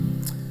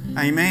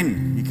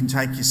Amen. You can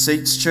take your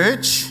seats,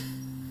 church.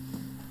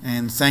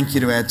 And thank you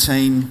to our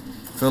team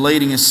for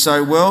leading us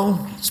so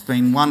well. It's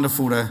been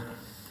wonderful to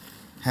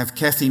have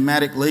Kathy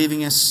Maddock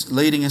leading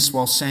us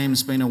while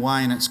Sam's been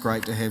away, and it's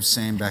great to have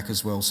Sam back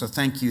as well. So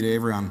thank you to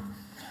everyone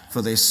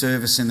for their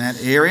service in that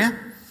area.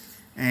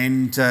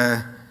 And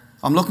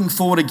I'm looking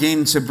forward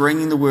again to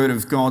bringing the Word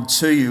of God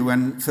to you.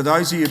 And for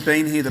those of you who've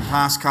been here the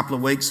past couple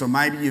of weeks, or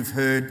maybe you've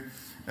heard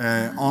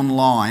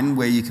online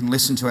where you can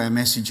listen to our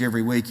message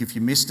every week if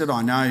you missed it.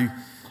 I know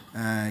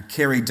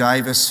Kerry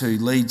Davis, who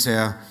leads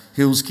our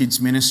Hills Kids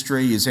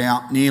ministry, is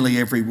out nearly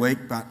every week,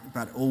 but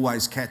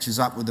always catches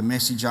up with the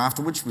message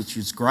afterwards, which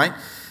is great.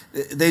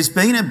 There's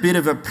been a bit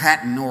of a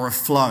pattern or a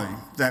flow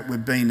that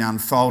we've been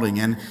unfolding.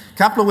 And a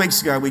couple of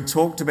weeks ago, we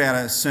talked about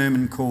a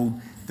sermon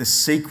called The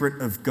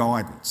Secret of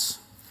Guidance.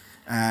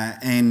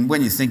 And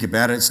when you think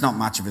about it, it's not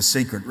much of a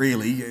secret,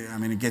 really. I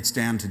mean, it gets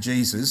down to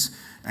Jesus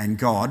and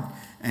God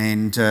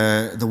and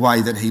the way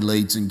that he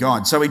leads and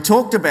guides. So we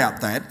talked about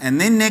that, and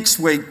then next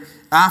week,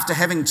 after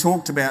having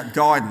talked about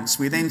guidance,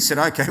 we then said,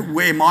 okay,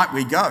 where might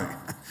we go?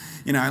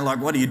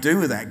 What do you do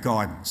with that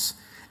guidance?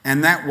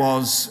 And that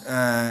was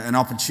an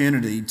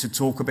opportunity to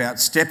talk about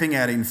stepping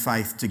out in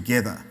faith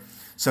together.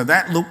 So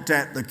that looked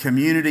at the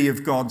community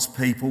of God's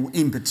people,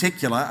 in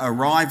particular,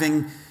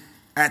 arriving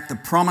at the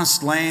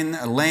promised land,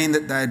 a land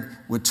that they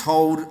were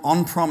told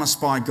on promise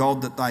by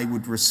God that they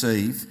would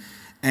receive.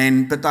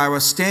 But they were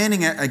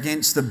standing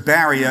against the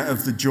barrier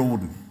of the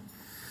Jordan.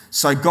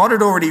 So God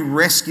had already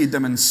rescued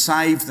them and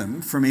saved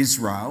them from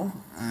Israel,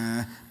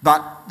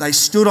 but they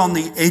stood on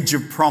the edge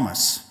of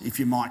promise, if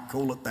you might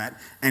call it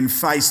that, and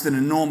faced an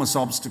enormous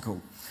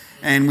obstacle.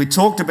 And we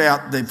talked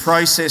about the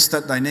process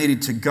that they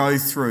needed to go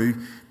through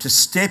to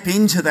step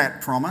into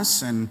that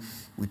promise, and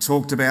we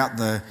talked about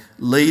the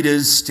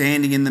leaders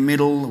standing in the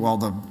middle while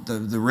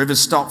the river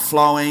stopped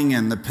flowing,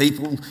 and the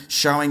people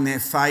showing their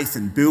faith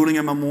and building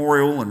a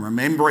memorial and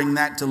remembering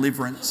that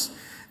deliverance.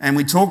 And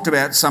we talked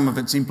about some of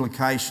its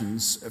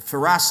implications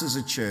for us as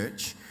a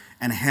church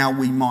and how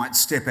we might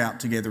step out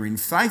together in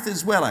faith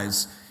as well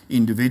as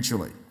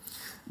individually.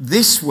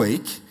 This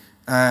week,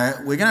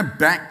 we're going to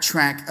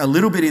backtrack a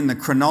little bit in the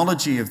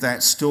chronology of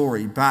that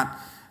story, but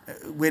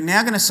we're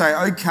now going to say,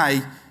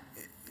 okay,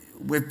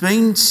 we've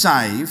been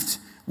saved.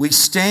 We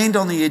stand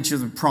on the edge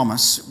of the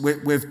promise.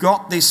 We've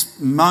got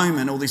this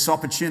moment or this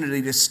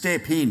opportunity to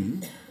step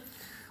in.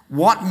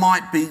 What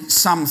might be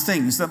some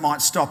things that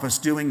might stop us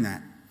doing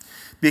that?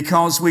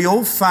 Because we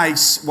all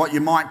face what you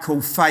might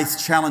call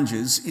faith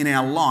challenges in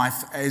our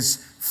life as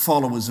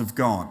followers of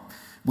God.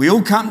 We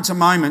all come to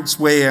moments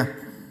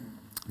where,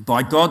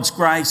 by God's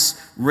grace,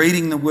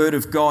 reading the Word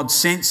of God,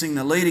 sensing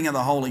the leading of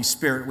the Holy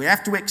Spirit, we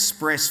have to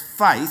express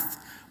faith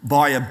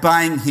by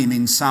obeying Him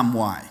in some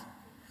way.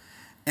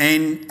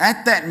 And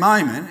at that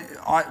moment,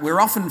 we're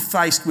often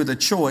faced with a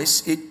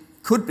choice. It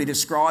could be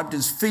described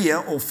as fear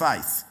or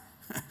faith.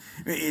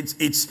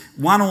 It's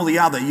one or the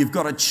other. You've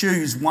got to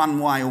choose one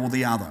way or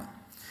the other.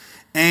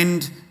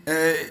 And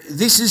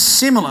this is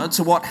similar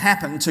to what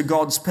happened to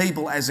God's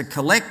people as a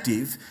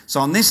collective. So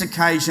on this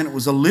occasion, it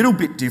was a little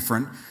bit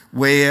different,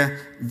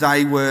 where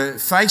they were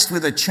faced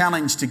with a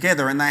challenge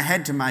together and they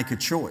had to make a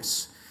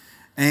choice.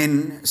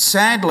 And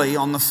sadly,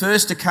 on the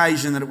first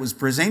occasion that it was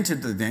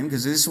presented to them,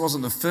 because this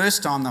wasn't the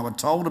first time they were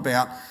told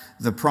about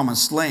the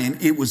promised land,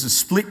 it was a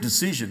split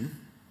decision,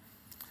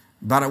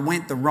 but it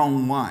went the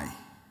wrong way.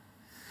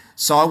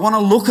 So I want to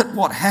look at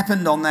what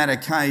happened on that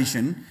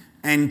occasion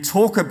and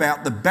talk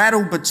about the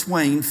battle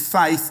between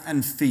faith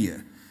and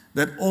fear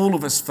that all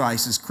of us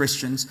face as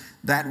Christians,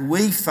 that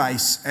we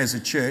face as a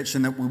church,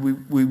 and that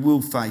we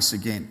will face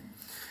again.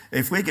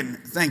 If we can,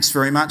 thanks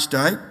very much,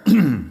 Dave.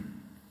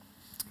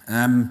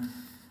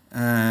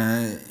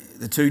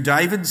 The two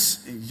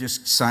Davids, you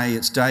just say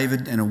it's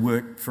David, and it'll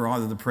work for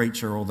either the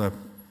preacher or the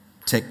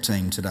tech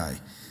team today.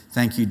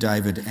 Thank you,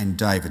 David and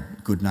David.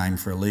 Good name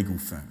for a legal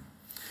firm.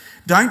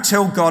 Don't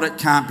tell God it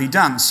can't be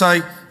done.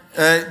 So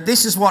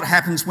this is what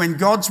happens when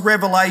God's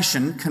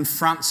revelation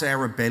confronts our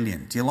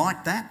rebellion. Do you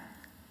like that?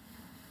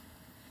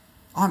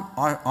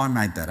 I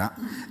made that up.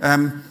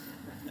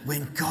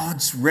 When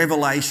God's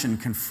revelation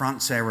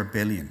confronts our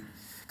rebellion.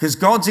 Because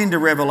God's into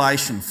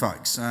revelation,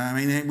 folks.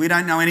 We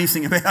don't know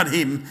anything about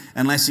him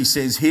unless he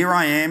says, here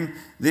I am,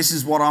 this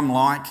is what I'm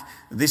like,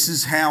 this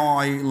is how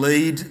I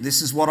lead,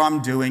 this is what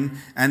I'm doing.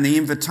 And the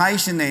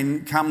invitation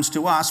then comes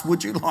to us,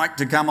 would you like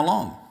to come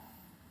along?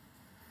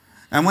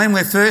 And when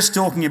we're first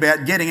talking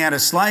about getting out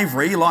of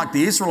slavery, like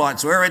the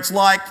Israelites were, it's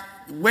like,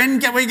 when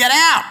can we get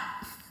out?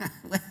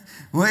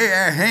 We're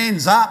our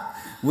hands up.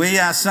 We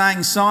are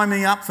saying, sign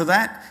me up for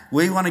that.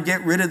 We want to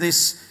get rid of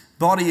this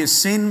body of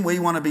sin. We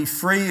want to be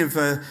free of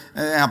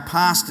our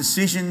past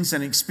decisions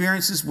and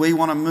experiences. We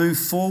want to move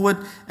forward,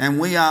 and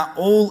we are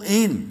all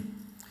in.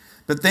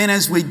 But then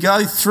as we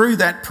go through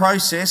that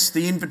process,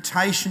 the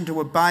invitation to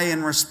obey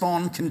and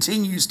respond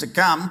continues to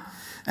come.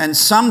 And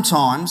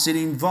sometimes it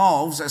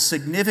involves a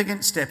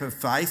significant step of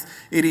faith.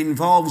 It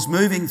involves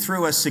moving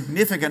through a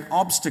significant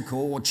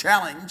obstacle or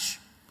challenge.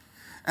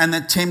 And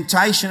the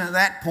temptation at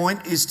that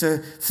point is to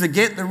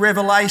forget the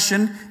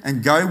revelation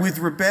and go with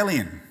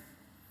rebellion.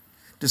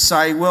 To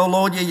say, well,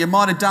 Lord, yeah, you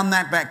might have done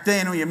that back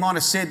then, or you might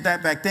have said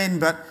that back then,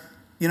 but,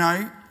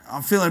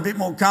 I'm feeling a bit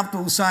more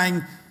comfortable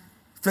saying,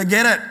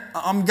 forget it,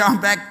 I'm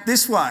going back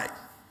this way.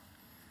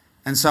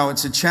 And so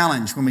it's a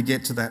challenge when we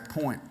get to that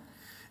point.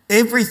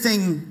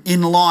 Everything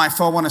in life,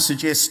 I want to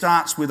suggest,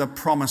 starts with a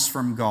promise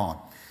from God.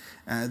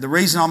 The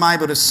reason I'm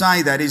able to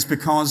say that is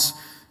because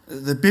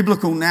the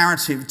biblical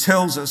narrative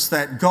tells us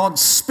that God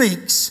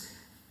speaks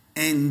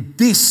and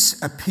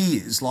this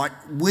appears, like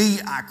we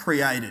are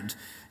created.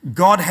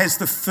 God has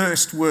the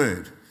first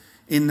word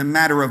in the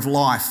matter of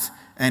life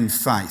and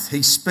faith.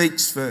 He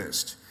speaks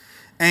first.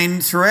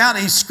 And throughout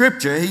his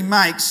scripture, he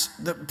makes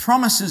the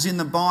promises in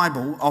the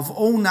Bible of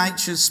all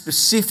natures,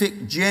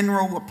 specific,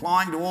 general,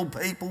 applying to all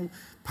people,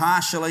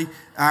 partially,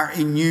 are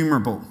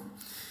innumerable.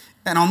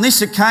 And on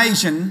this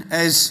occasion,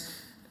 as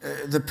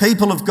the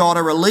people of God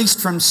are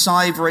released from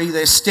slavery,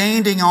 they're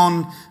standing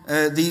on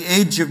the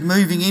edge of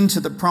moving into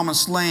the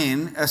promised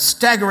land, a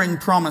staggering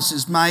promise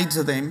is made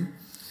to them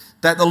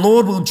that the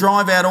Lord will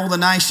drive out all the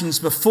nations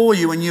before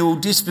you and you will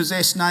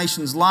dispossess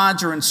nations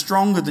larger and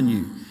stronger than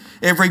you.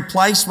 Every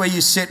place where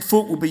you set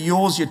foot will be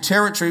yours. Your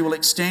territory will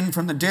extend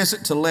from the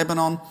desert to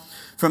Lebanon,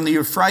 from the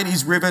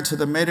Euphrates River to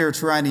the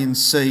Mediterranean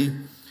Sea.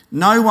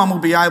 No one will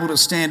be able to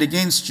stand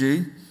against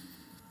you.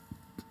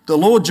 The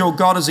Lord your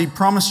God, as he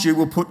promised you,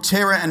 will put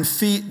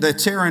the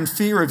terror and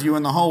fear of you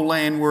in the whole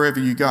land wherever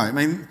you go. I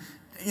mean,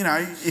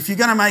 if you're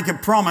going to make a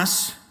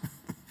promise,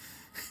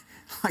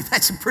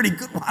 that's a pretty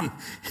good one.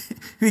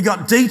 You've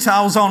got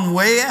details on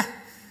where.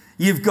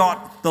 You've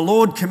got the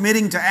Lord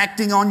committing to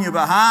acting on your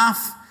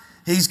behalf.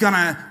 He's going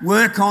to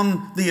work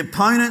on the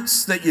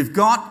opponents that you've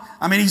got.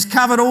 I mean, he's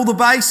covered all the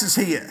bases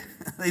here.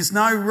 There's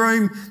no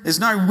room, there's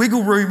no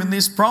wiggle room in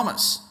this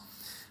promise.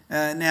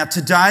 Now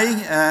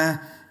today,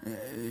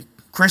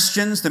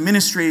 Christians, the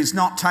ministry is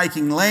not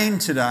taking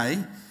land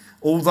today,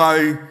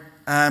 although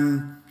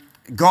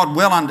God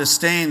well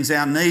understands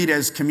our need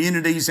as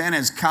communities and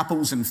as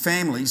couples and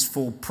families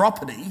for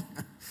property,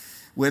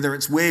 whether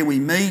it's where we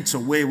meet or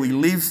where we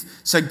live.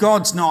 So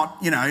God's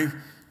not,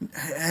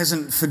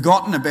 hasn't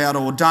forgotten about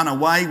or done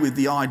away with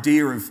the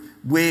idea of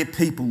where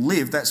people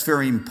live. That's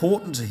very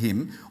important to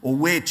him, or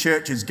where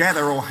churches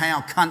gather or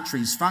how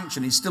countries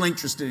function. He's still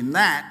interested in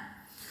that.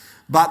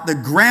 But the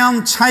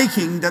ground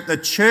taking that the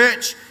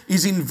church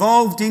is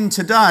involved in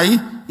today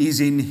is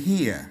in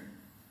here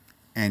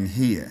and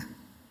here.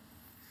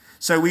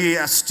 So we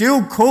are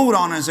still called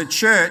on as a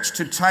church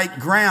to take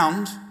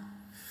ground,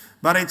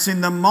 but it's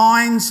in the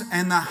minds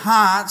and the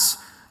hearts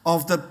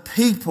of the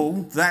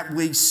people that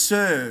we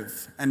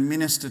serve and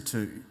minister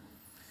to.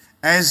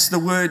 As the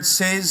word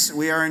says,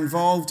 we are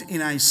involved in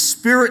a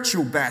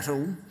spiritual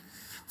battle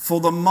for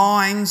the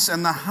minds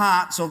and the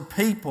hearts of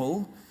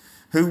people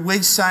who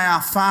we say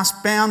are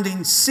fast bound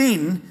in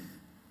sin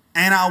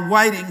and are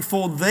waiting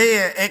for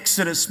their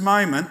exodus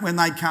moment when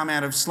they come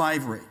out of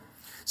slavery.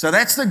 So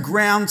that's the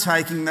ground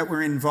taking that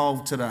we're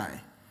involved today.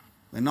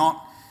 We're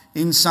not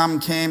in some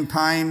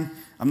campaign.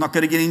 I'm not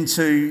going to get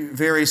into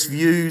various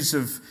views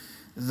of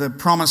the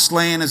promised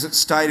land as it's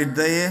stated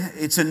there.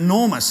 It's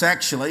enormous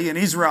actually, and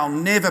Israel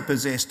never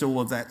possessed all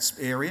of that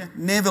area,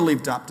 never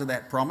lived up to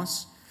that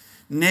promise,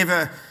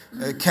 never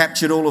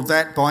captured all of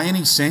that by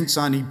any sense,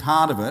 only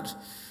part of it.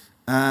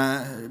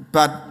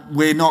 But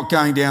we're not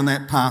going down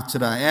that path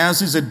today.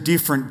 Ours is a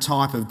different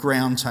type of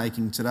ground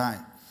taking today.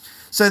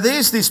 So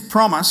there's this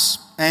promise,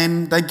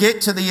 and they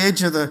get to the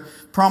edge of the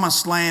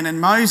promised land,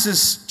 and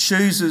Moses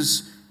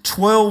chooses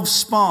 12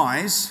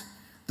 spies,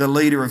 the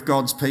leader of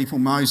God's people,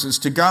 Moses,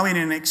 to go in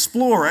and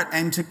explore it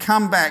and to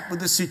come back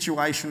with a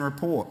situation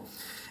report.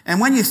 And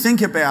when you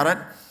think about it,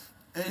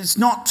 it's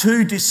not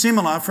too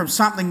dissimilar from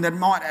something that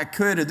might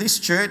occur to this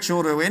church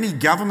or to any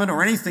government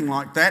or anything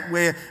like that,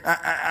 where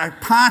a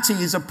party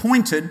is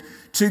appointed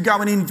to go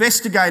and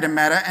investigate a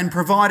matter and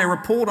provide a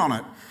report on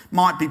it.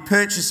 Might be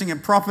purchasing a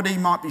property,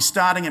 might be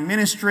starting a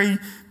ministry,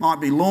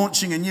 might be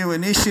launching a new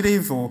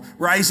initiative or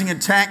raising a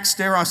tax,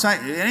 dare I say,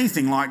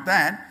 anything like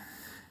that.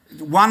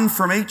 One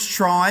from each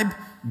tribe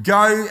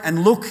go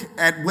and look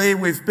at where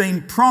we've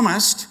been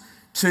promised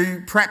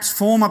to perhaps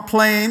form a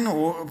plan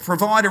or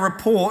provide a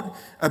report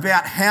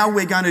about how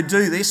we're going to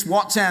do this,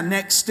 what's our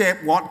next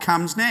step, what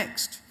comes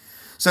next.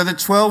 So the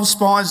 12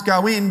 spies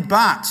go in,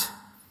 but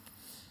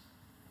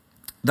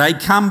they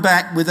come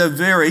back with a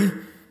very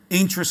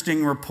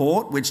interesting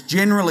report, which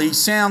generally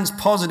sounds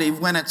positive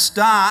when it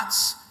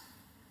starts,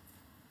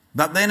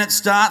 but then it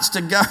starts to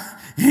go,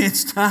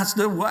 it's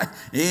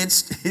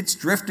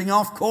drifting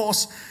off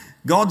course.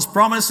 God's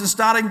promise is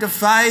starting to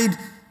fade,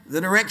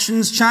 the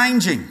direction's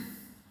changing.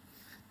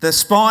 The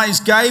spies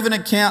gave an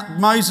account,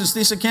 Moses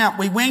this account,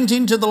 we went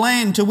into the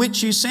land to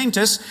which you sent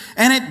us,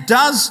 and it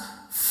does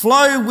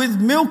flow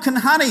with milk and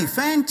honey.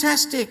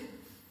 Fantastic.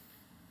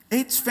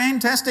 It's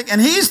fantastic.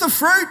 And here's the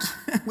fruit.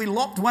 We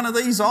lopped one of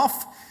these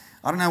off.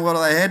 I don't know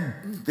what they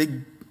had,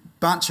 big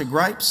bunch of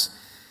grapes.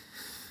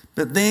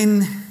 But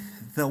then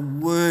the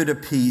word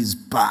appears,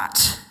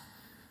 but.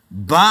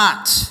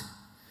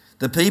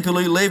 The people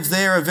who live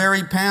there are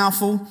very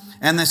powerful,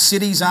 and the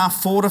cities are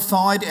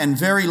fortified and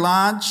very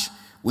large.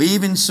 We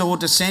even saw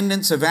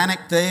descendants of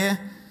Anak there,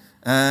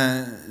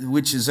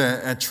 which is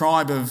a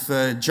tribe of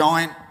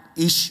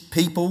giant-ish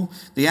people.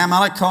 The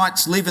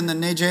Amalekites live in the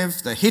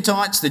Negev. The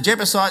Hittites, the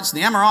Jebusites, the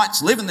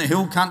Amorites live in the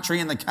hill country,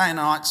 and the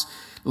Canaanites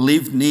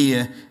live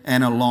near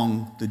and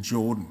along the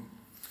Jordan.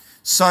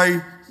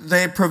 So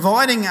they're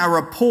providing a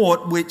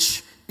report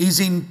which is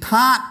in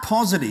part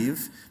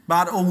positive,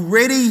 but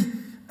already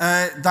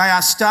they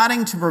are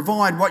starting to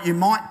provide what you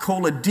might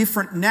call a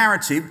different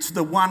narrative to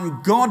the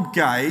one God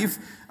gave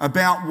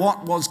about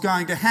what was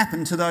going to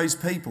happen to those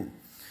people.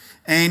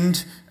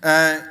 And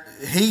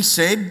he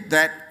said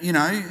that,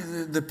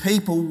 the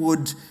people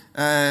would,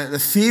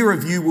 the fear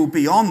of you will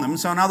be on them.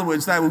 So in other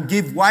words, they will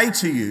give way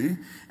to you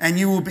and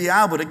you will be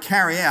able to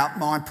carry out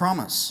my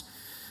promise.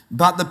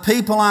 But the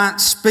people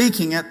aren't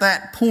speaking at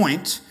that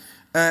point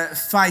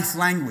faith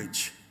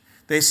language.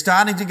 They're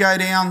starting to go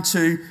down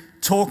to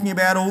talking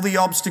about all the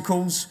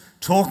obstacles,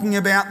 talking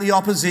about the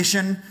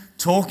opposition,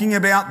 talking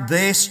about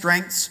their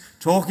strengths,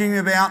 talking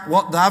about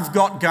what they've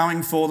got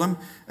going for them,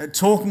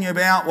 talking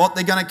about what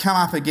they're going to come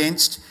up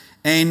against.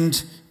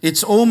 And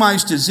it's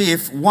almost as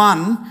if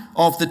one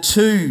of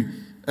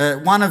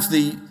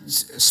the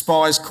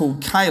spies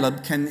called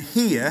Caleb can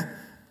hear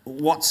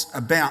what's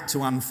about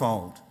to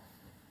unfold.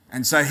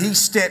 And so he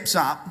steps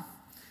up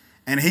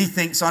and he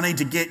thinks, I need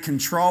to get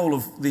control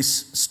of this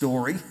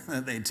story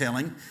that they're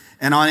telling,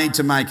 and I need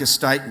to make a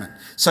statement.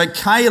 So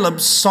Caleb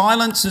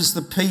silences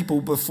the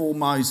people before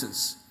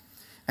Moses,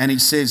 and he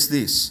says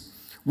this: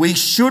 we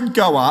should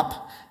go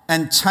up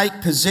and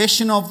take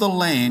possession of the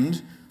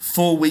land,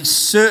 for we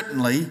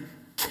certainly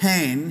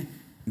can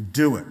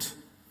do it.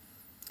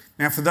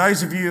 Now, for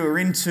those of you who are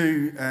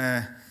into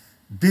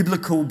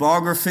biblical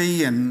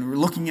biography and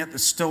looking at the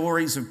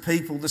stories of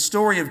people, the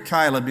story of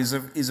Caleb is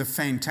a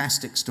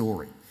fantastic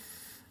story.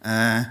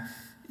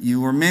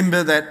 You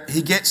remember that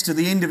he gets to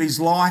the end of his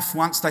life.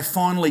 Once they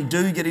finally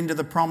do get into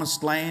the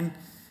promised land,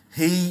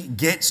 he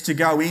gets to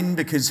go in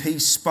because he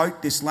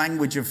spoke this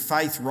language of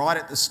faith right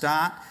at the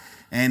start.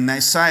 And they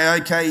say,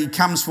 okay, he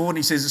comes forward and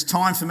he says, it's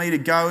time for me to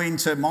go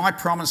into my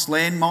promised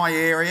land, my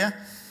area.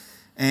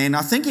 And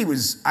I think he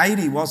was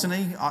 80, wasn't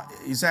he?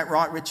 Is that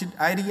right, Richard?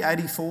 80,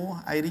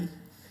 84, 80?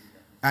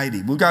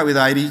 80. We'll go with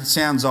 80.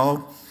 Sounds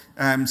old.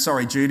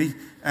 Sorry, Judy.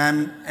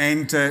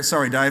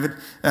 Sorry, David.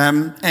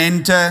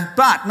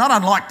 But not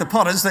unlike the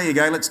Potters, there you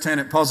go, let's turn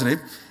it positive.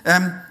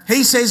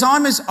 He says,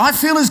 I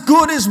feel as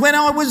good as when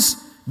I was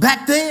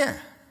back there.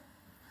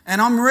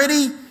 And I'm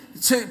ready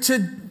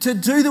to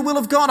do the will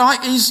of God.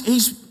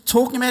 He's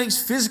talking about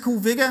his physical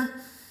vigour.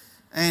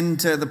 And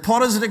the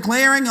Potters are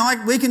declaring,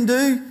 we can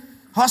do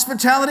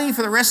hospitality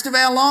for the rest of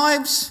our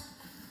lives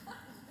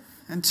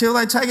until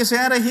they take us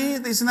out of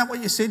here. Isn't that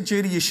what you said,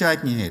 Judy? You're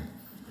shaking your head.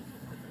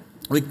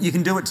 You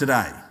can do it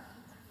today.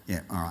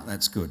 Yeah, all right,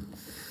 that's good.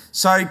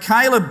 So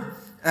Caleb,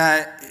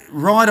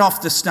 right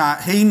off the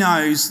start, he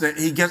knows that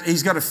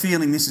he's got a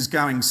feeling this is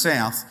going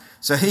south.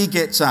 So he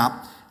gets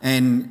up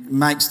and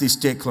makes this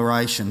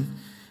declaration,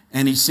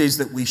 and he says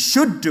that we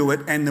should do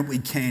it and that we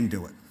can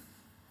do it.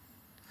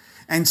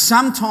 And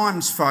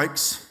sometimes,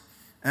 folks,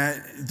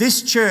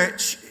 this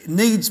church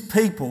needs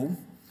people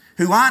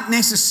who aren't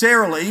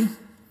necessarily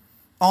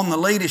on the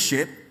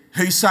leadership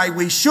who say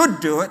we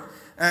should do it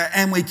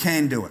and we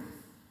can do it.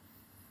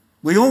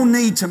 We all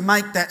need to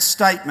make that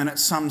statement at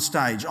some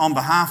stage on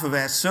behalf of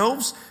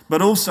ourselves,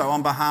 but also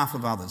on behalf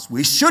of others.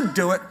 We should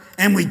do it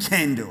and we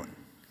can do it.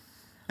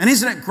 And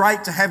isn't it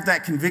great to have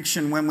that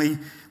conviction when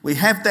we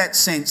have that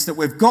sense that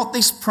we've got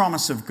this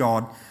promise of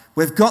God,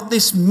 we've got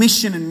this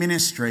mission and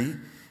ministry,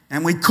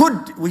 and we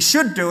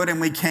should do it and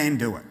we can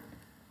do it.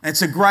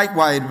 It's a great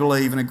way to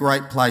believe and a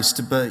great place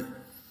to be.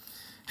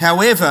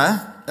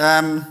 However,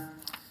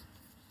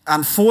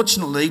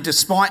 unfortunately,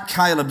 despite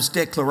Caleb's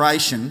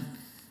declaration,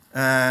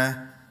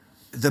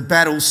 the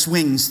battle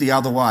swings the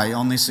other way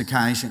on this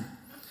occasion.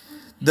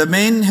 The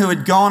men who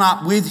had gone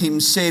up with him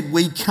said,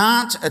 we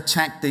can't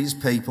attack these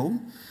people.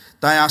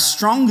 They are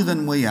stronger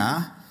than we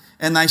are.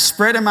 And they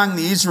spread among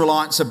the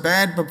Israelites a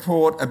bad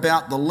report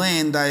about the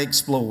land they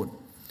explored.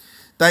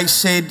 They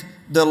said,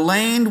 the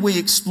land we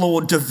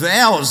explored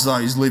devours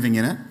those living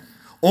in it.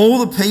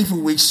 All the people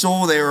we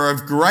saw there are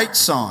of great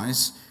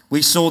size.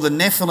 We saw the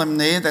Nephilim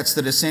there, that's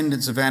the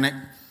descendants of Anak,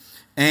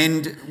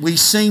 and we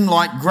seem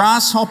like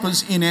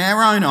grasshoppers in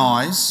our own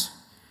eyes,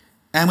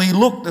 and we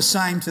look the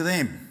same to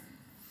them.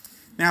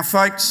 Now,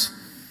 folks,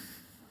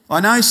 I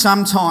know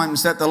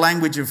sometimes that the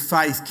language of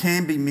faith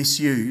can be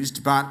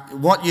misused, but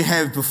what you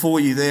have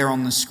before you there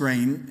on the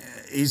screen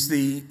is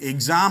the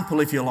example,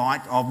 if you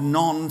like, of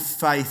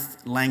non-faith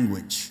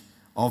language,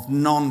 of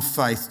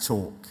non-faith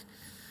talk.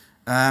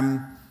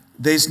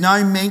 There's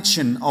no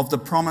mention of the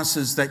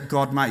promises that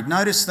God made.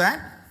 Notice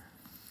that?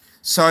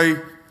 So,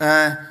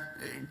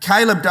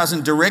 Caleb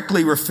doesn't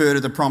directly refer to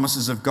the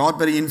promises of God,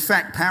 but he in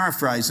fact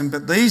paraphrases them.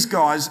 But these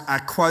guys are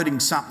quoting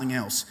something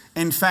else.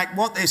 In fact,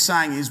 what they're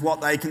saying is what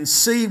they can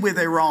see with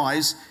their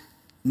eyes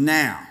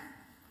now.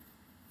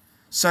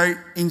 So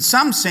in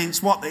some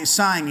sense, what they're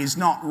saying is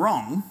not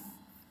wrong.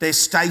 They're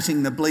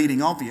stating the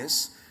bleeding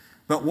obvious.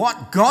 But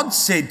what God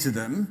said to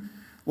them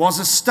was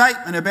a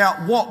statement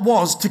about what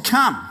was to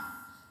come.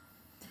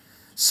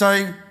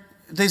 So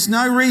there's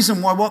no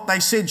reason why what they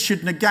said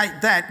should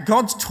negate that.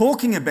 God's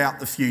talking about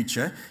the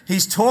future.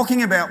 He's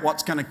talking about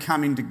what's going to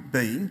come into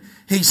being.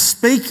 He's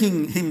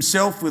speaking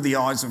himself with the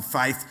eyes of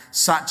faith,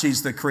 such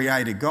is the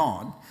Creator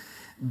God.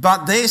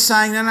 But they're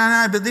saying,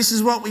 no, but this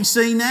is what we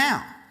see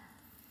now.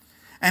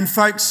 And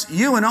folks,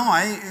 you and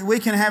I, we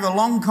can have a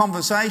long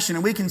conversation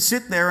and we can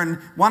sit there and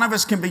one of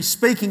us can be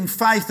speaking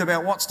faith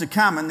about what's to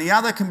come and the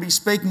other can be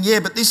speaking,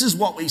 but this is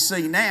what we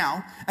see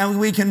now. And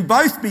we can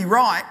both be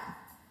right.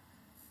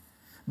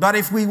 But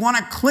if we want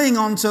to cling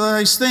on to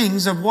those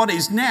things of what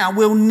is now,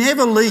 we'll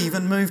never leave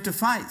and move to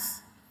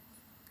faith.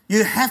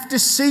 You have to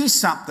see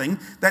something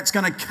that's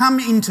going to come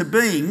into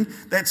being,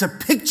 that's a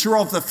picture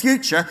of the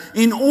future,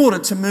 in order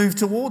to move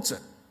towards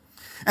it.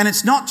 And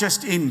it's not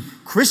just in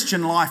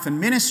Christian life and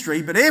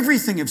ministry, but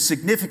everything of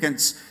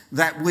significance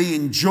that we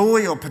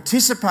enjoy or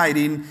participate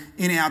in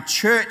our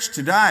church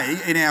today,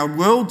 in our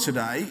world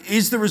today,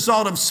 is the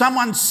result of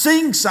someone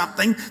seeing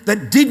something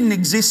that didn't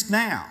exist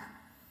now.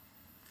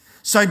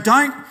 So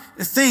don't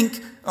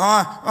think,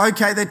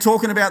 okay, they're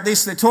talking about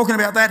this, they're talking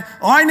about that.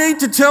 I need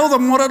to tell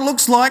them what it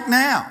looks like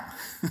now.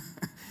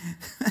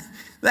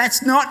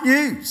 That's not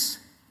news.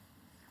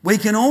 We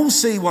can all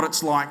see what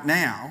it's like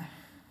now,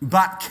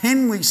 but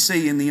can we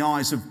see in the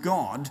eyes of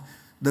God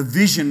the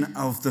vision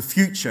of the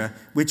future,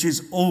 which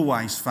is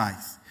always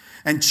faith?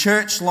 And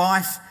church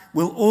life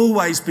will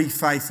always be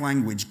faith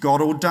language.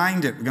 God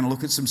ordained it. We're going to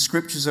look at some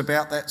scriptures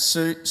about that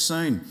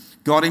soon.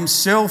 God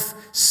himself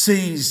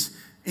sees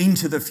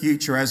into the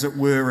future, as it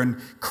were, and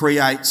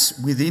creates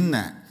within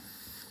that.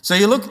 So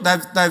you look,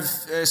 they've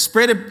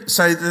spread,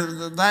 so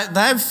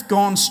they've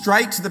gone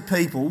straight to the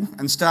people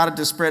and started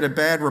to spread a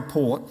bad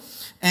report.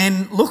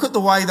 And look at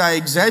the way they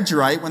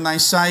exaggerate when they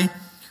say,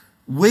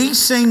 we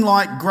seem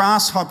like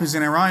grasshoppers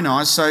in our own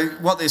eyes. So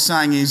what they're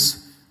saying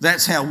is,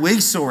 that's how we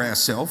saw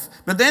ourselves.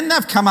 But then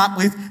they've come up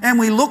with, and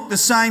we look the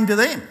same to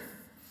them.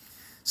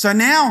 So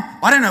now,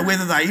 I don't know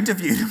whether they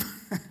interviewed them.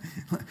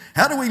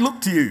 How do we look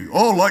to you?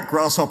 Oh, like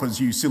grasshoppers,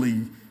 you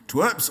silly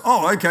twerps.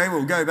 Oh, okay,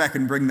 we'll go back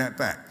and bring that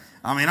back.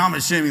 I mean, I'm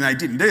assuming they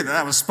didn't do that.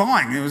 They were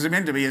spying. It was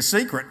meant to be a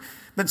secret.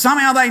 But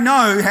somehow they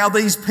know how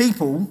these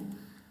people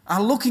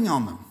are looking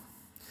on them.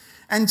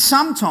 And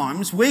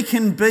sometimes we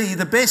can be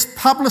the best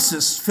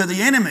publicists for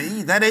the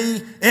enemy that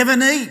he ever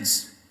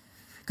needs.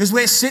 Because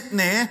we're sitting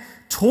there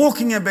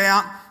talking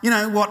about,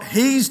 what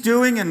he's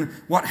doing and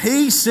what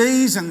he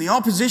sees and the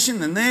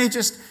opposition, and they're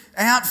just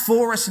out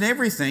for us and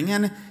everything.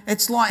 And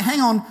it's like,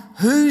 hang on,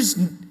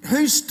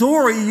 whose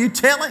story are you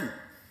telling?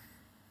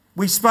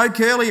 We spoke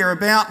earlier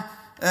about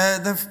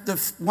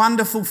the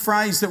wonderful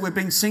phrase that we've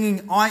been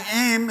singing, I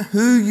am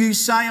who you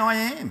say I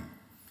am.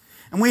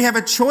 And we have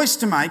a choice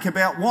to make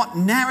about what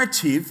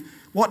narrative,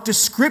 what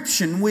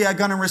description we are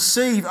going to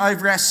receive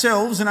over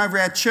ourselves and over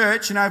our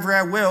church and over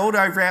our world,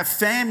 over our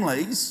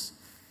families.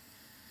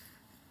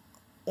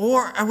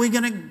 Or are we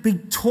going to be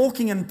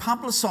talking and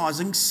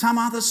publicising some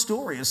other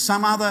story or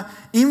some other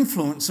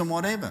influence and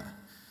whatever?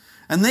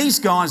 And these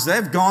guys,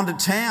 they've gone to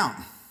town.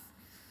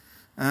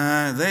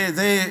 My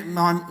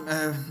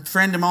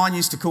friend of mine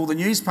used to call the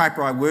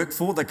newspaper I work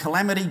for the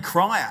Calamity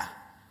Crier.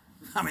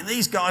 I mean,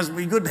 these guys would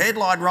be good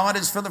headline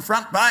writers for the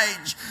front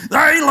page.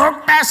 They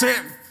look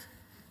massive.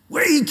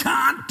 We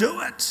can't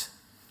do it.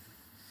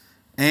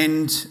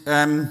 And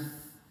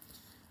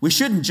we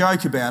shouldn't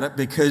joke about it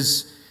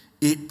because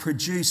it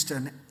produced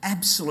an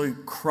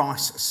absolute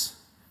crisis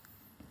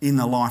in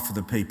the life of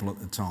the people at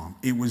the time.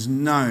 It was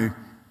no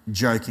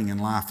joking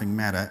and laughing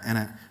matter, and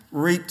it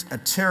reaped a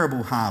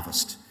terrible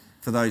harvest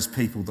for those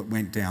people that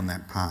went down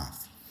that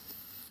path.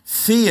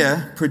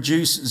 Fear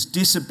produces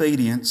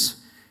disobedience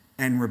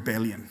and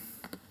rebellion.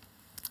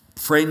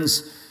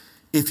 Friends,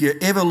 if you're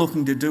ever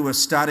looking to do a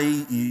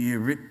study,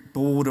 you're a bit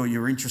bored or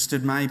you're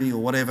interested maybe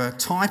or whatever,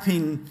 type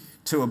in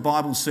to a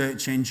Bible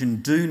search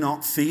engine, do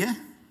not fear,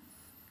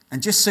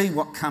 and just see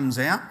what comes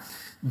out.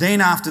 Then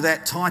after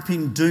that, type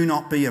in do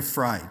not be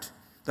afraid.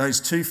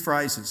 Those two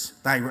phrases,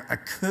 they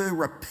occur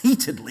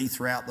repeatedly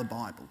throughout the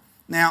Bible.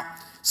 Now,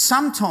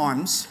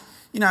 sometimes,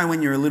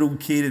 when you're a little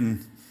kid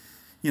and,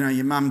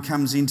 your mum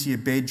comes into your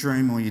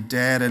bedroom or your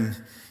dad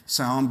and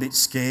say, I'm a bit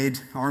scared.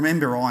 I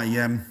remember I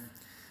may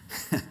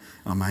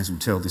as well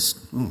tell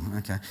this. Oh,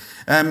 okay.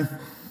 I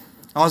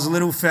was a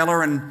little fella,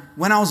 and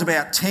when I was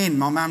about 10,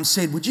 my mum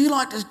said, would you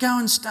like to go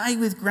and stay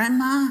with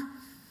Grandma?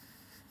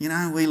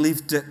 We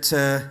lived at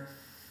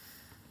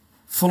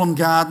Fulham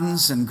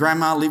Gardens, and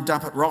Grandma lived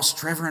up at Ross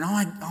Trevor, and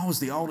I was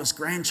the oldest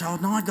grandchild,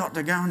 and I got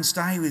to go and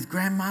stay with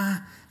Grandma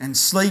and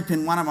sleep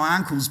in one of my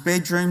uncle's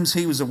bedrooms.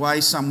 He was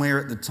away somewhere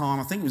at the time.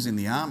 I think he was in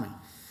the army.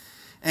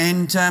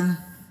 And I'm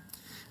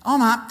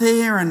up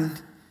there, and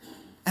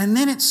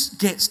then it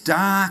gets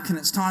dark, and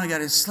it's time to go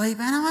to sleep,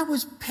 and I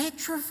was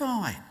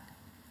petrified.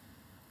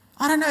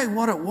 I don't know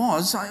what it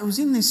was. I was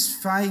in this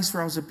phase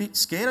where I was a bit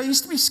scared. I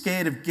used to be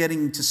scared of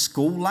getting to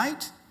school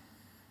late.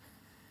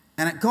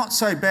 And it got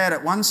so bad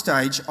at one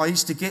stage, I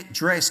used to get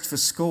dressed for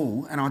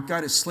school and I'd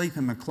go to sleep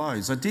in my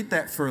clothes. I did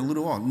that for a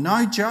little while.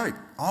 No joke.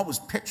 I was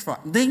petrified.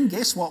 Then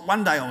guess what?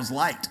 One day I was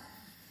late.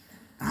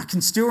 And I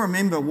can still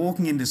remember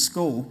walking into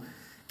school,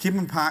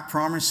 Kidman Park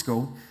Primary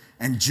School,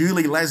 and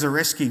Julie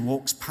Lazareski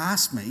walks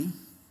past me.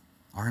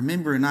 I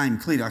remember her name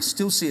clearly. I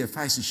still see her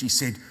face, and she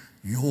said,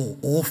 "You're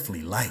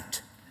awfully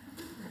late."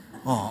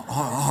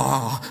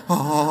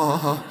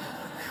 I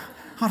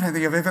don't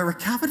think I've ever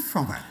recovered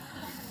from it.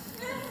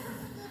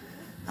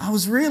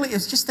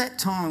 It's just that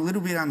time, a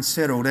little bit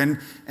unsettled. And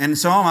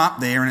so I'm up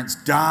there and it's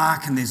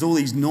dark and there's all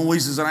these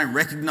noises I don't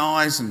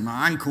recognise and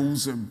my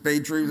uncle's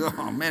bedroom.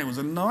 Oh man, it was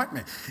a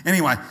nightmare.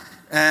 Anyway,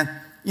 and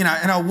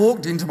I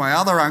walked into my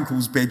other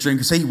uncle's bedroom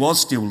because he was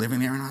still living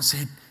there, and I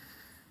said,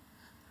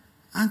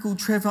 "Uncle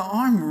Trevor,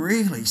 I'm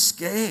really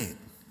scared."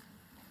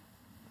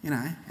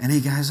 And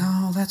he goes,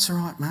 "Oh, that's all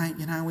right, mate.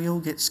 We all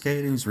get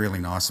scared." He was really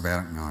nice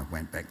about it, and I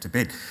went back to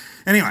bed.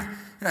 Anyway,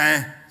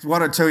 why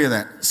did I tell you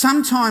that?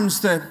 Sometimes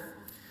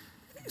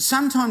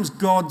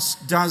God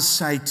does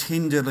say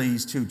tenderly to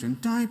his children,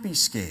 "Don't be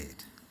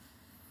scared."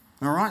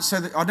 All right?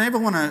 So I never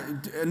want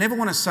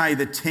to say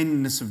the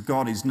tenderness of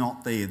God is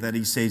not there, that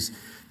he says,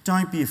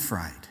 "Don't be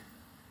afraid."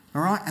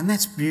 All right? And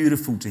that's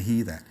beautiful to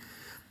hear that.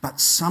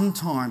 But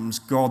sometimes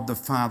God the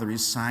Father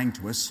is saying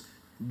to us,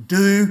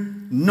 "Do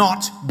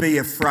not be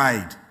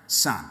afraid,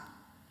 son,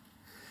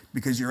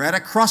 because you're at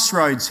a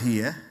crossroads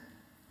here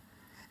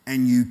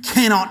and you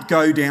cannot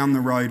go down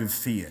the road of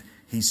fear."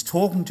 He's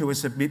talking to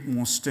us a bit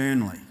more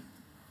sternly.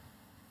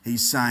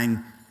 He's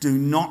saying, "Do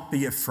not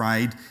be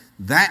afraid.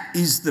 That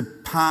is the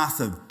path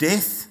of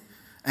death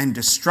and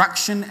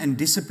destruction and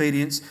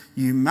disobedience.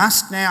 You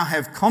must now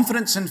have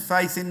confidence and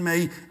faith in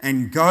me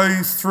and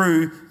go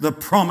through the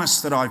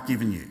promise that I've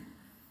given you."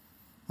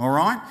 All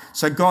right?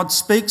 So God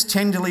speaks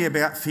tenderly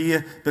about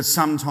fear, but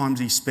sometimes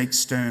he speaks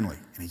sternly.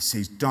 And he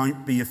says,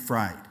 "Don't be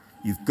afraid.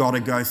 You've got to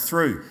go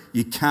through.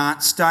 You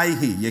can't stay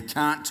here. You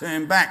can't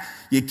turn back.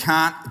 You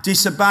can't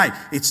disobey.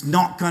 It's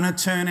not going to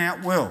turn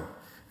out well."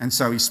 And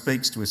so he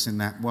speaks to us in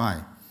that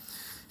way.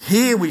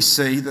 Here we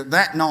see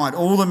that night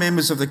all the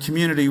members of the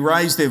community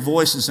raised their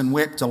voices and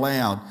wept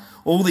aloud.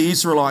 All the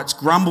Israelites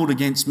grumbled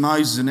against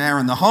Moses and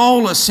Aaron. The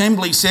whole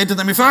assembly said to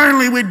them, "If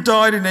only we'd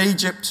died in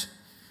Egypt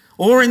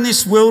or in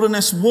this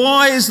wilderness.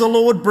 Why is the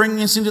Lord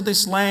bringing us into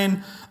this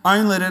land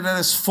only to let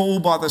us fall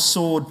by the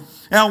sword?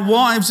 Our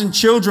wives and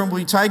children will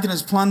be taken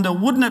as plunder.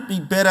 Wouldn't it be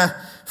better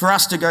for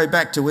us to go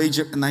back to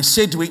Egypt?" And they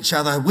said to each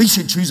other, "We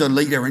should choose a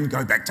leader and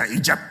go back to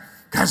Egypt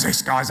because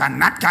this guy's a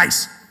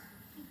nutcase."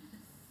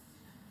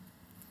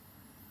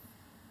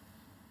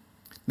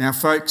 Now,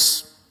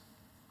 folks,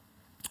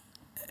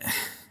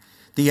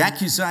 the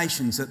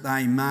accusations that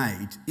they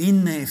made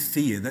in their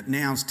fear that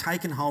now has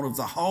taken hold of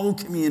the whole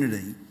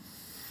community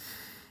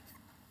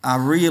are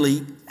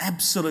really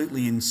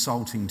absolutely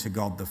insulting to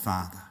God the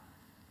Father.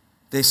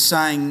 They're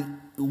saying,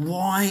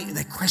 why?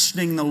 They're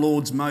questioning the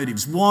Lord's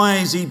motives. Why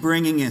is he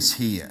bringing us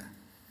here?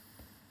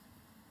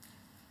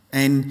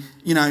 And,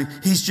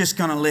 he's just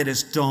going to let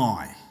us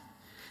die.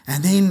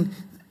 And then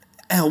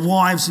our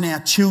wives and our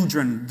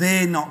children,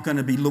 they're not going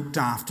to be looked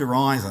after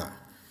either.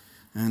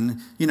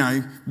 And,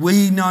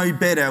 we know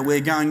better, we're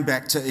going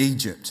back to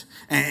Egypt.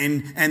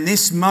 And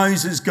this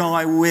Moses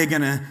guy, we're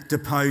going to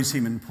depose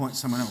him and appoint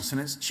someone else. And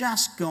it's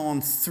just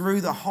gone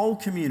through the whole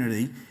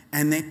community,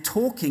 and they're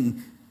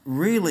talking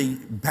really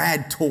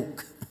bad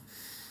talk.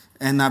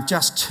 And they've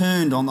just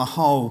turned on the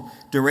whole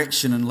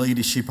direction and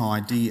leadership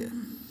idea.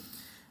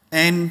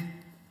 And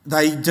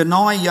they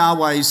deny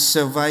Yahweh's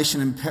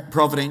salvation and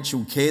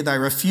providential care. They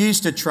refuse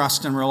to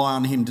trust and rely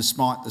on him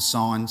despite the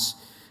signs.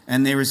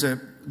 And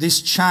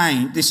this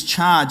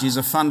charge is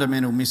a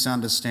fundamental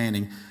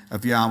misunderstanding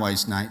of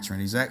Yahweh's nature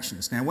and his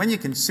actions. Now, when you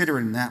consider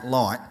it in that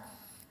light,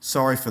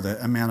 sorry for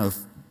the amount of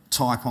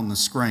type on the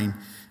screen,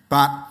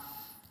 but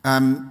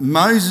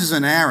Moses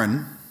and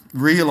Aaron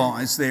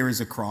realise there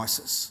is a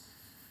crisis.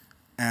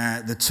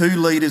 The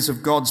two leaders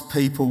of God's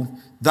people,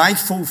 they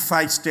fall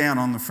face down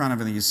on the front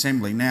of the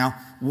assembly. Now,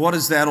 what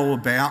is that all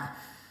about?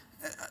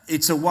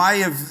 It's a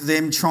way of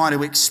them trying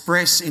to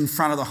express in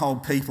front of the whole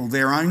people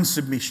their own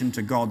submission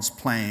to God's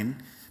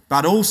plan,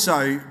 but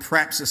also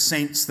perhaps a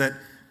sense that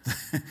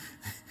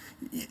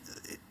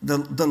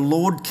the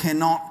Lord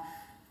cannot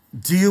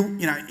deal,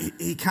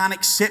 he can't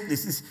accept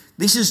this.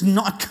 This is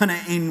not going to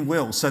end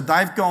well. So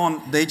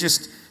they're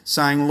just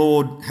saying,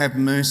 "Lord, have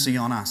mercy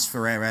on us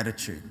for our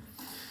attitude."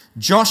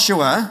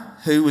 Joshua,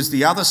 who was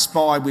the other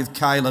spy with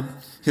Caleb,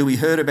 who we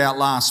heard about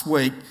last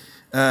week,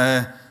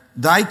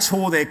 they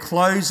tore their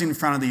clothes in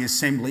front of the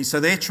assembly. So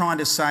they're trying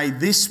to say,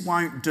 this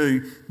won't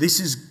do.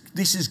 This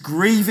is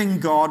grieving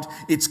God.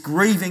 It's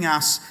grieving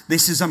us.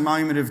 This is a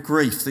moment of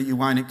grief that you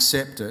won't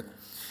accept it.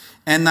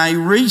 And they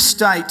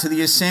restate to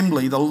the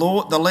assembly, the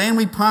land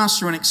we passed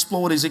through and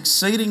explored is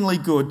exceedingly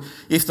good.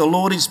 If the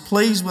Lord is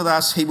pleased with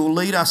us, he will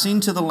lead us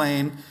into the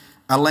land,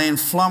 a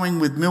land flowing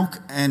with milk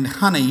and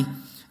honey,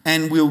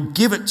 and will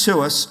give it to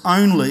us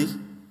only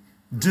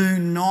Do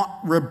not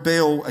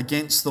rebel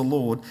against the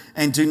Lord,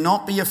 and do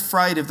not be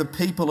afraid of the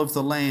people of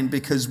the land,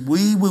 because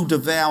we will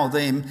devour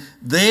them.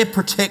 Their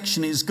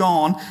protection is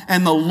gone,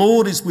 and the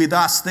Lord is with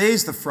us.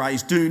 There's the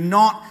phrase. Do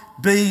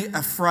not be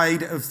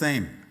afraid of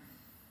them.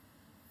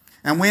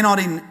 And we're not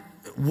in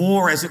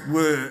war, as it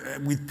were,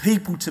 with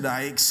people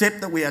today,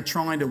 except that we are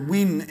trying to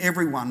win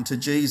everyone to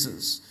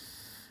Jesus.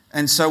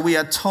 And so we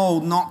are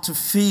told not to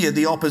fear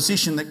the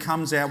opposition that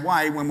comes our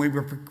way when we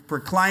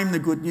proclaim the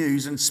good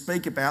news and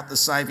speak about the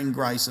saving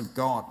grace of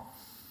God.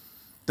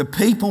 The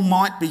people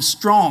might be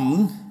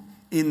strong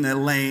in the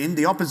land,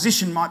 the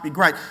opposition might be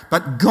great,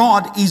 but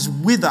God is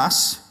with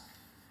us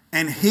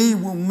and He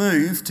will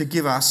move to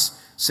give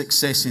us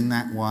success in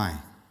that way.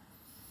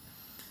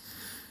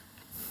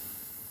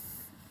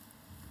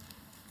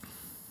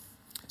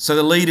 So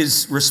the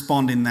leaders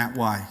respond in that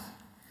way.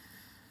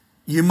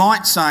 You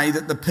might say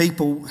that the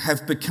people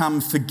have become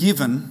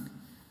forgiven,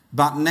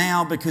 but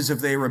now because of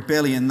their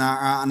rebellion, they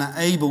are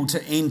unable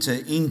to enter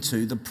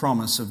into the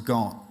promise of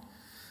God.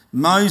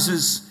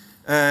 Moses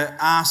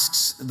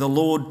asks the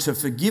Lord to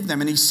forgive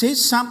them, and he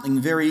says something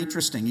very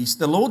interesting.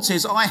 The Lord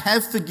says, I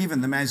have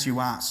forgiven them as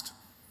you asked.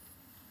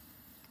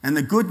 And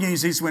the good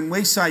news is when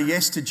we say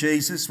yes to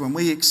Jesus, when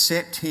we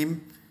accept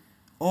Him,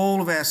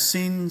 all of our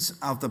sins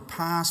of the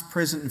past,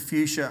 present and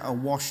future are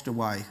washed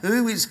away.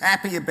 Who is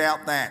happy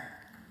about that?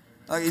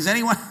 Is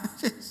anyone?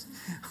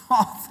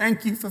 Oh,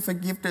 thank you for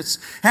forgiveness.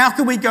 How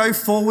can we go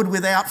forward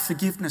without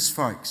forgiveness,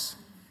 folks?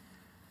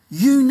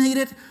 You need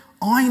it.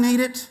 I need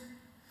it.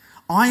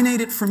 I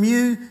need it from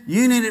you.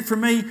 You need it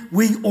from me.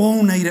 We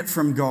all need it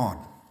from God.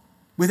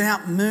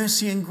 Without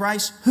mercy and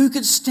grace, who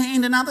could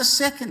stand another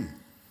second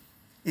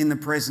in the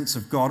presence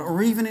of God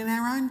or even in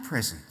our own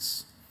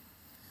presence?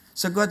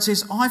 So God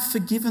says, I've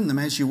forgiven them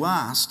as you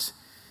asked.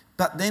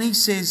 But then He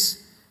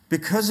says,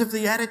 because of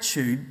the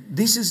attitude,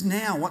 this is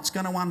now what's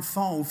going to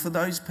unfold for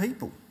those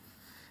people.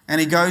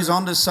 And He goes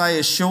on to say,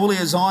 as surely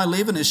as I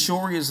live and as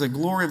surely as the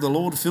glory of the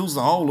Lord fills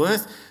the whole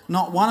earth,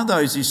 not one of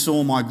those who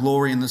saw my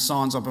glory and the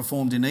signs I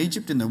performed in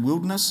Egypt in the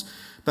wilderness,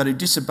 but who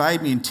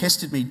disobeyed me and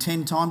tested me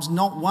 10 times,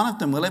 not one of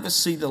them will ever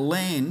see the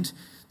land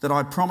that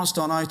I promised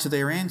on oath to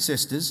their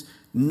ancestors.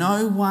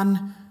 No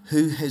one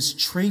who has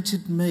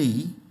treated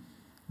me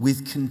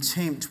with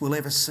contempt will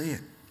ever see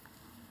it.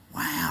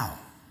 Wow.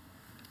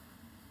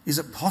 Is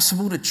it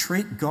possible to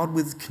treat God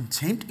with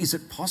contempt? Is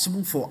it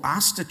possible for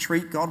us to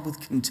treat God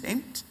with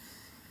contempt?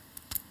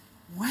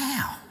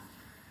 Wow.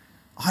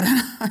 I don't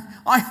know.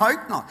 I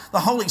hope not.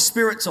 The Holy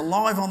Spirit's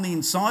alive on the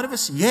inside of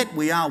us, yet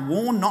we are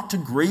warned not to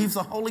grieve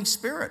the Holy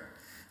Spirit.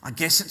 I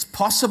guess it's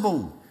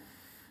possible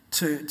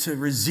to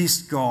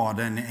resist God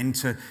and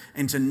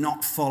to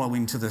not follow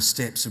into the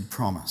steps of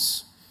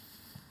promise.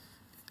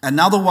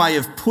 Another way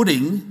of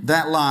putting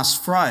that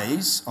last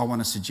phrase, I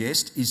want to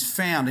suggest, is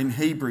found in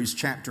Hebrews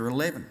chapter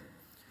 11.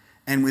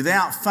 And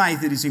without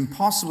faith it is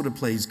impossible to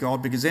please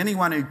God, because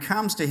anyone who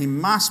comes to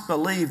Him must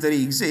believe that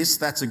He exists,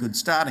 that's a good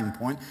starting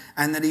point,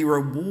 and that He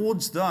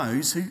rewards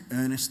those who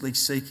earnestly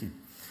seek Him.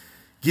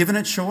 Given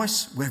a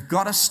choice, we've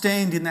got to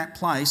stand in that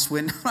place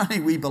where not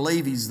only we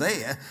believe He's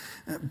there,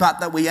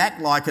 but that we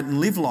act like it and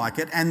live like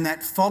it, and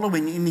that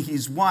following in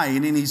His way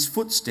and in His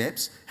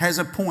footsteps has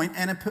a point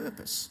and a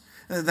purpose.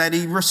 That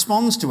He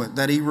responds to it,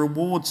 that He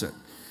rewards it.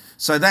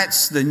 So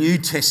that's the New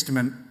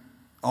Testament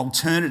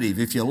alternative,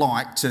 if you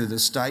like, to the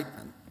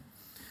statement.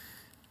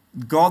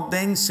 God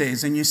then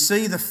says, and you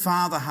see the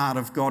father heart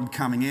of God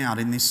coming out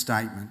in this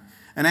statement,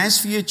 and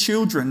as for your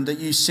children that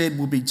you said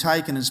will be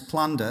taken as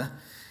plunder,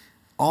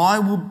 I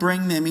will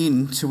bring them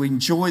in to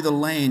enjoy the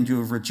land you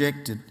have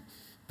rejected,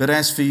 but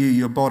as for you,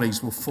 your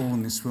bodies will fall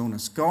in this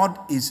wilderness. God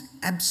is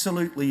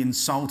absolutely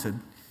insulted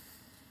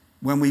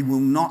when we will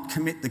not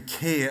commit the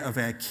care of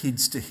our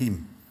kids to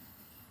Him.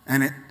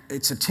 And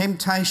it's a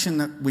temptation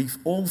that we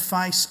all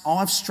face.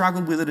 I've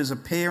struggled with it as a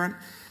parent.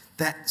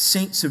 That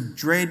sense of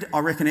dread, I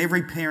reckon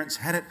every parent's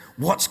had it.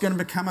 What's going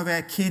to become of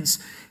our kids?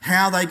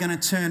 How are they going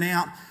to turn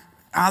out?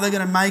 Are they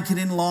going to make it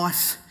in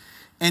life?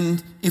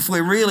 And if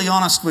we're really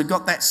honest, we've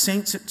got that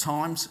sense at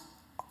times.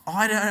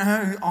 I don't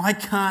know, I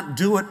can't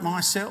do it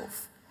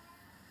myself.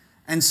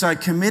 And so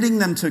committing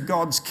them to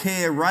God's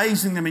care,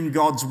 raising them in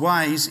God's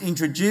ways,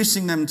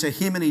 introducing them to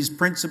Him and His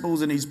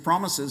principles and His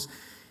promises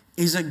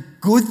is a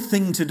good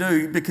thing to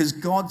do, because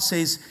God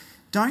says,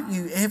 don't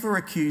you ever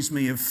accuse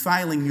me of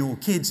failing your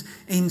kids.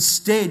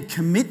 Instead,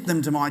 commit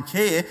them to my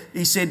care.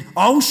 He said,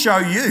 I'll show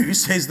you,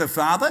 says the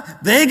Father.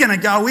 They're going to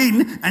go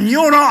in and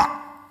you're not.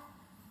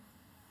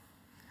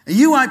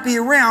 You won't be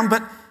around,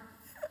 but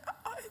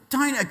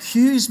don't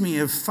accuse me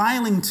of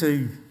failing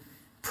to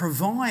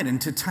provide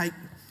and to take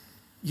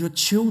your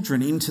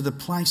children into the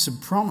place of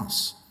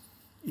promise.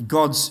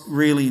 God's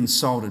really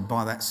insulted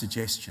by that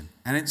suggestion.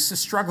 And it's a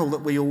struggle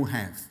that we all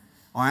have.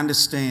 I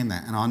understand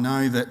that. And I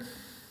know that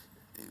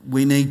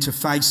we need to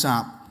face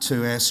up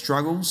to our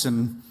struggles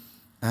and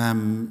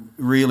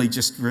really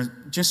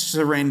just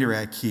surrender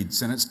our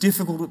kids. And it's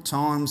difficult at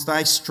times.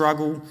 They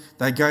struggle.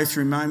 They go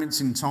through moments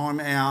in time.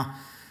 Our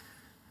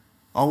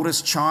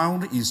oldest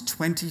child is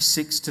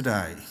 26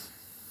 today.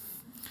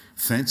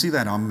 Fancy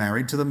that, I'm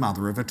married to the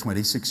mother of a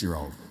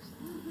 26-year-old.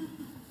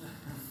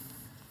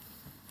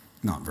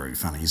 Not very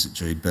funny, is it,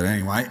 Jude? But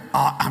anyway,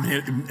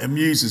 it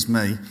amuses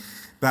me.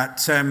 But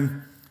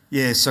so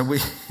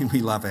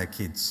we love our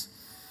kids.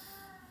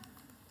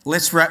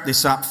 Let's wrap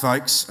this up,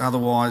 folks.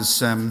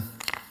 Otherwise,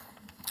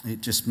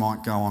 it just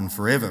might go on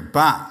forever.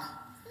 But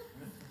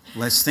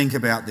let's think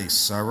about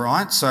this, all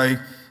right? So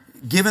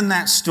given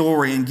that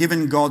story and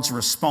given God's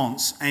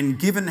response and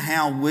given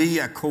how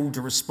we are called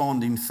to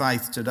respond in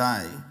faith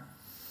today,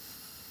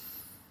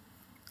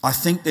 I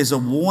think there's a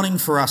warning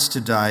for us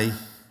today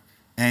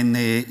and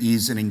there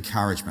is an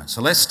encouragement.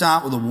 So let's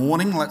start with a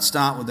warning. Let's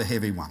start with the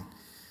heavy one.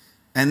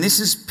 And this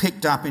is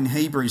picked up in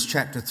Hebrews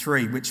chapter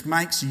 3, which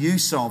makes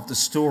use of the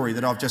story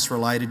that I've just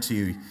related to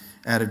you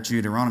out of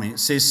Deuteronomy. It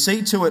says,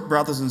 "See to it,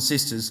 brothers and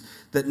sisters,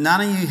 that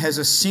none of you has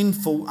a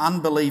sinful,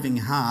 unbelieving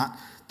heart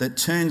that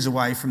turns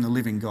away from the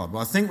living God."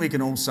 Well, I think we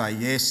can all say,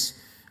 yes,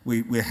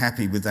 we're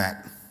happy with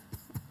that.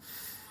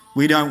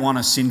 We don't want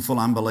a sinful,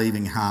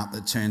 unbelieving heart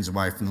that turns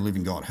away from the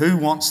living God. Who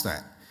wants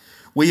that?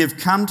 "We have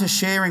come to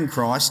share in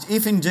Christ,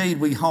 if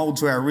indeed we hold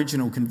to our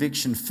original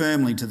conviction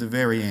firmly to the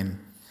very end.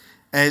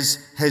 As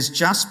has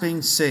just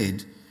been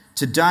said,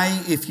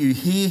 today if you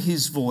hear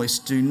his voice,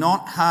 do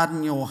not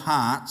harden your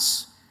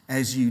hearts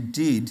as you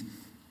did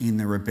in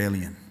the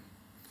rebellion."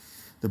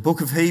 The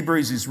book of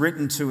Hebrews is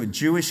written to a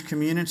Jewish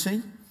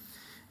community,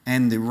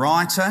 and the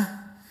writer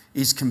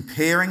is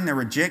comparing the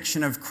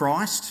rejection of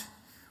Christ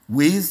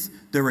with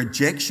the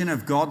rejection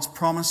of God's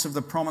promise of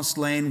the promised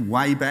land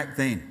way back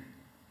then.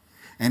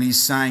 And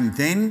he's saying,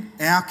 then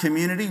our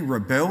community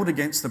rebelled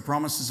against the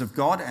promises of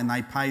God and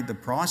they paid the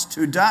price.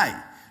 Today,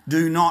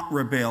 do not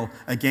rebel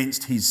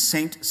against his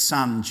sent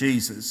son,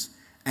 Jesus,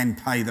 and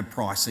pay the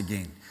price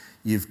again.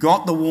 You've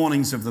got the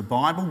warnings of the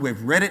Bible.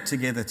 We've read it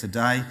together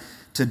today.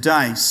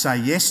 Today, say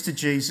yes to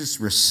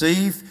Jesus,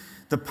 receive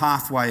the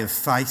pathway of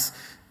faith,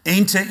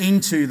 enter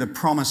into the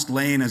promised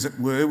land, as it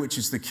were, which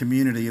is the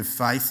community of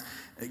faith.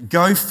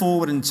 Go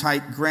forward and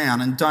take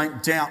ground and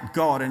don't doubt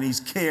God and his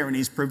care and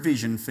his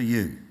provision for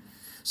you.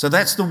 So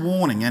that's the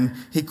warning. And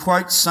he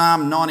quotes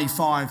Psalm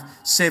 95,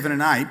 7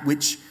 and 8,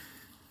 which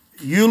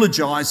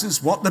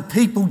eulogises what the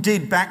people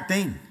did back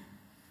then.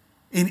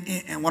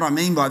 And what I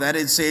mean by that,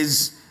 it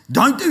says,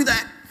 don't do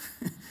that.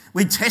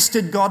 We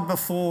tested God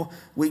before,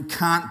 we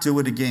can't do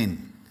it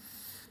again.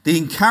 The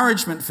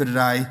encouragement for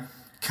today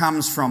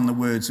comes from the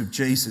words of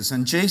Jesus.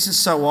 And Jesus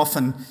so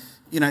often,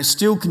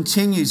 still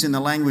continues in the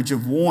language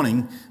of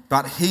warning,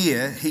 but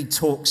here he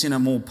talks in a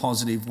more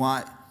positive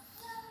way.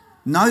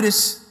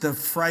 Notice the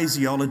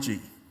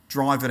phraseology,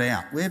 drive it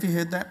out. Where have you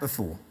heard that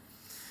before?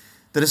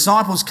 The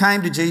disciples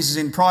came to Jesus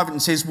in private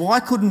and says,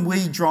 why couldn't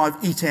we drive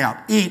it out?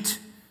 It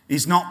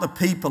is not the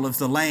people of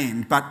the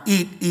land, but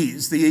it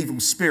is the evil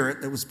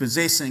spirit that was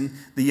possessing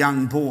the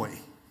young boy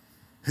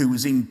who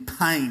was in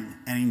pain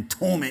and in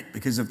torment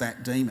because of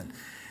that demon.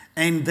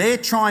 And they're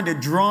trying to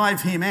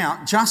drive him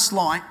out, just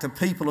like the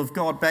people of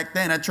God back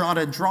then are trying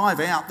to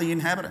drive out the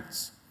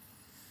inhabitants.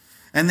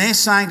 And they're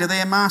saying to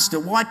their master,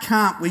 why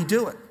can't we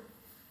do it?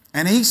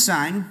 And he's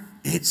saying,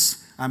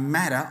 it's a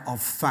matter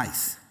of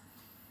faith.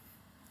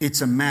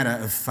 It's a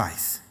matter of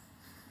faith.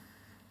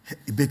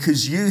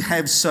 Because you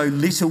have so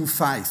little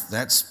faith.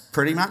 That's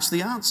pretty much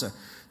the answer.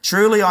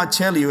 Truly, I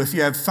tell you, if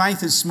you have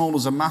faith as small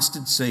as a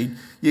mustard seed,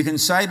 you can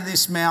say to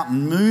this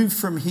mountain, move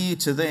from here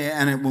to there,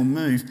 and it will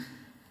move.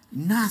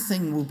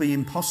 Nothing will be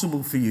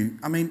impossible for you.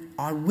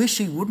 I wish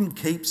he wouldn't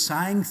keep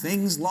saying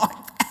things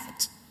like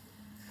that.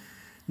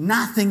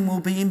 Nothing will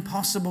be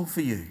impossible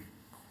for you.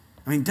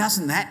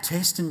 Doesn't that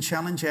test and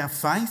challenge our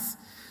faith?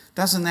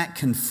 Doesn't that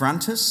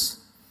confront us?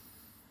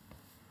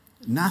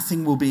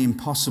 Nothing will be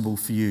impossible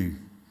for you.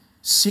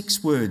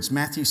 6 words,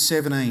 Matthew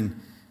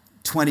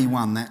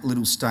 17:21, that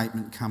little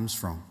statement comes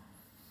from.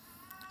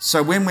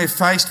 So when we're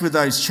faced with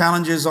those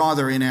challenges,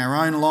 either in our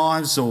own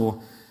lives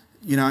or,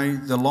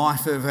 the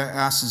life of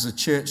us as a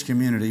church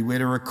community, we're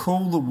to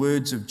recall the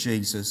words of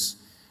Jesus.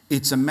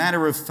 It's a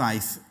matter of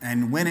faith,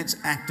 and when it's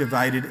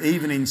activated,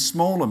 even in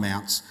small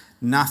amounts,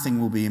 nothing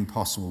will be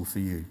impossible for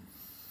you.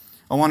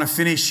 I want to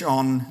finish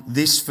on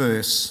this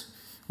verse,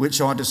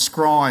 which I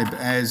describe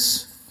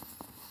as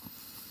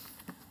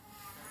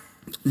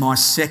my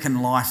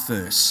second life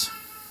verse.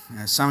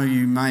 Some of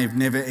you may have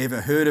never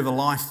ever heard of a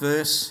life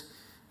verse.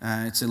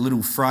 It's a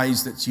little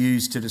phrase that's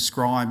used to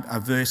describe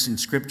a verse in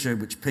Scripture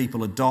which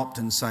people adopt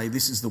and say,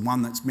 this is the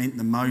one that's meant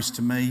the most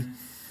to me.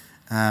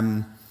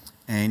 My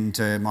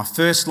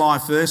first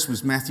life verse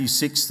was Matthew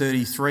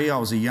 6:33. I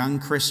was a young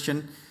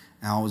Christian.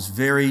 I was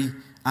very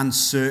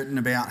uncertain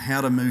about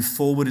how to move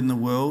forward in the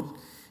world.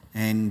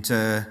 And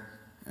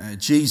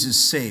Jesus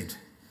said,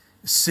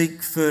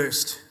 seek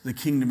first the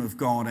kingdom of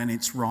God and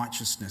its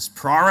righteousness.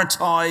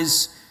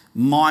 Prioritise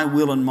my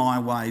will and my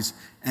ways,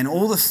 and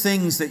all the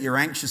things that you're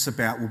anxious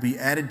about will be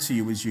added to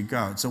you as you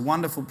go. It's a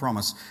wonderful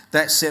promise.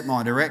 That set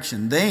my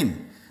direction.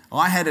 Then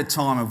I had a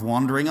time of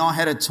wandering. I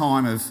had a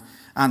time of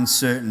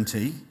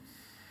uncertainty.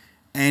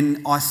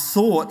 And I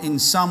thought in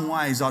some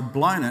ways I'd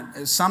blown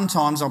it.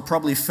 Sometimes I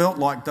probably felt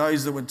like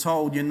those that were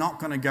told, you're not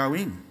going to go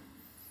in.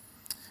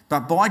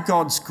 But by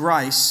God's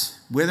grace,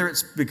 whether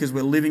it's because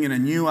we're living in a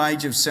new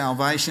age of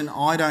salvation,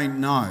 I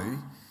don't know.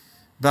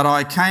 But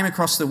I came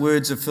across the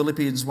words of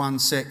Philippians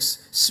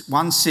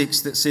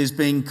 1:6 that says,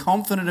 being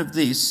confident of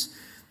this,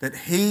 that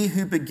he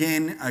who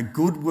began a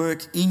good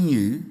work in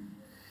you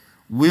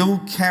will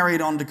carry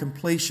it on to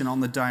completion on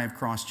the day of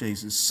Christ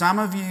Jesus. Some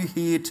of you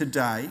here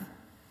today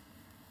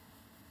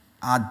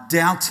are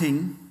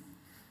doubting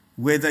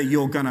whether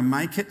you're going to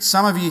make it.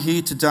 Some of you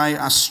here today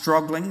are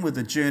struggling with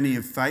the journey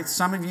of faith.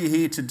 Some of you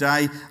here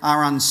today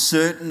are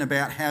uncertain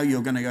about how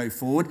you're going to go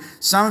forward.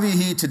 Some of you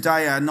here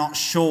today are not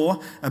sure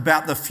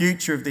about the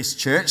future of this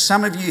church.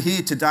 Some of you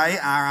here today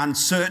are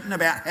uncertain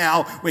about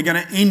how we're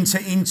going to enter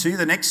into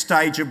the next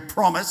stage of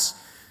promise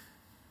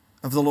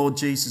of the Lord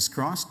Jesus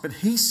Christ. But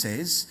he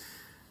says,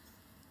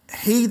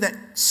 he that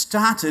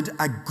started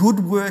a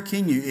good work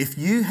in you, if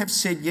you have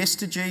said yes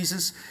to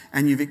Jesus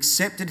and you've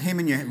accepted him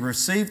and you have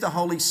received the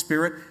Holy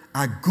Spirit,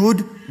 a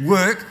good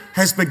work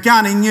has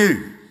begun in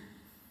you.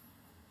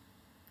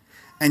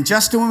 And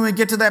just when we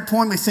get to that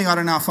point, we think, I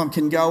don't know if I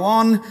can go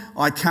on,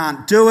 I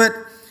can't do it,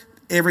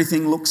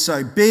 everything looks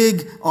so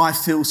big, I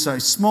feel so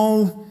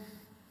small.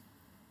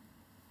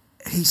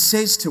 He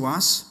says to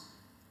us,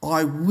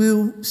 I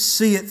will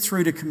see it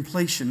through to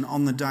completion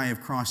on the day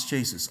of Christ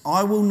Jesus.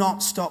 I will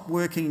not stop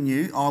working in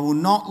you. I will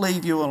not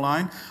leave you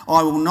alone.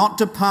 I will not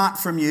depart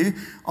from you.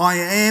 I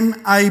am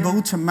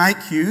able to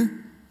make you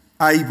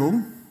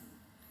able,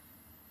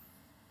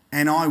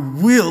 and I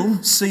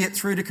will see it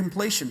through to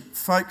completion.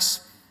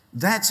 Folks,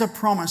 that's a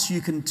promise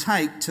you can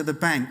take to the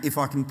bank, if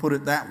I can put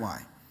it that way.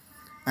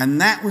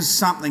 And that was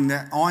something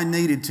that I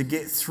needed to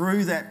get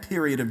through that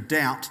period of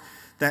doubt,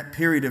 that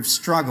period of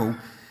struggle,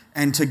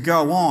 and to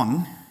go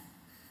on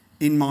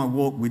in my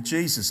walk with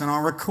Jesus. And I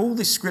recall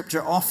this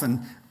scripture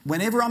often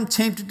whenever I'm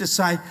tempted to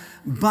say,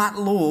 but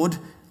Lord,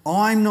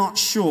 I'm not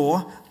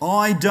sure,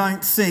 I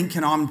don't think,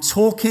 and I'm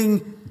talking,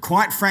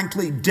 quite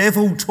frankly,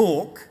 devil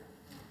talk.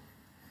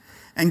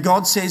 And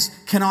God says,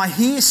 can I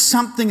hear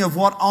something of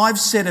what I've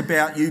said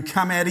about you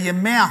come out of your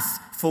mouth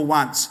for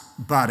once,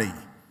 buddy?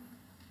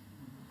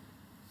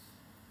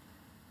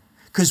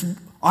 Because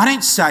I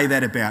don't say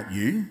that about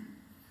you.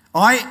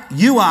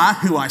 You are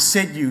who I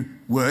said you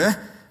were.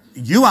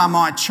 You are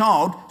my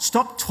child.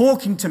 Stop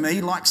talking to me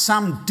like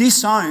some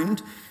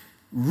disowned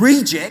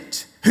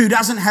reject who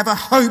doesn't have a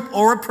hope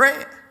or a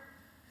prayer.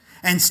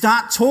 And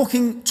start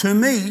talking to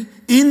me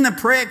in the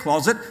prayer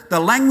closet, the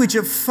language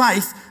of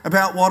faith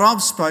about what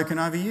I've spoken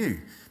over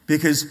you.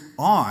 Because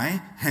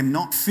I am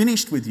not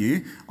finished with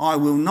you. I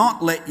will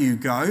not let you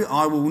go.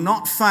 I will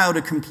not fail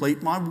to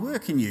complete my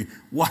work in you.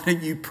 Why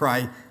don't you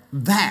pray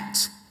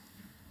that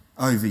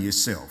over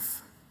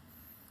yourself,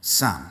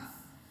 son?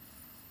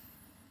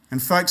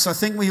 And folks, I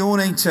think we all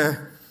need to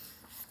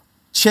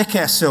check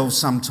ourselves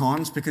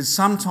sometimes, because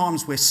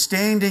sometimes we're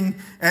standing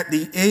at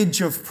the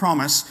edge of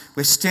promise,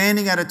 we're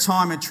standing at a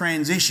time of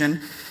transition,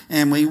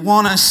 and we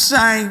want to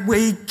say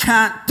we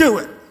can't do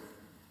it.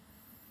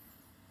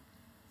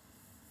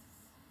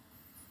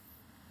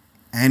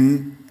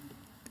 And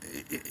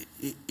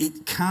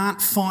it can't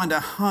find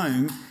a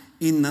home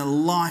in the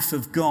life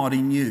of God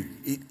in you.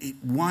 He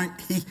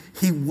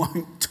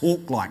won't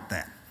talk like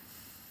that.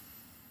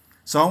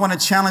 So I want to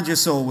challenge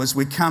us all as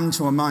we come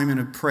to a moment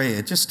of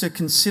prayer, just to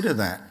consider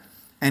that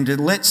and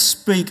to let's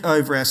speak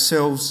over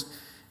ourselves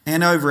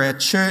and over our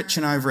church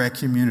and over our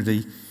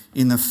community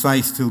in the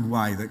faith-filled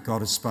way that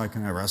God has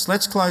spoken over us.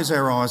 Let's close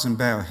our eyes and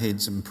bow our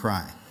heads and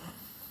pray.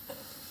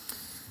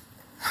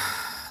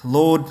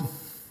 Lord,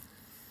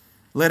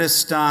 let us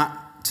start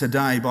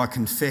today by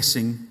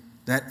confessing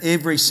that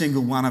every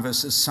single one of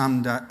us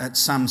at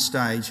some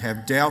stage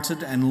have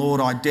doubted, and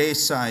Lord, I dare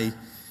say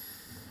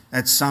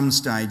at some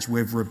stage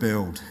we've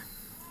rebelled.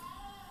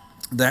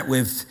 That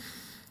we've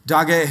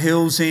dug our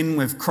heels in,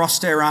 we've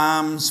crossed our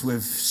arms,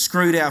 we've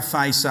screwed our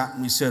face up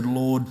and we said,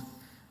 Lord,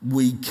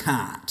 we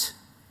can't.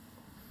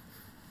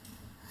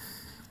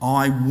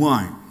 I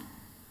won't.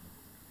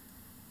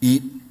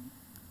 It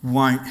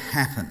won't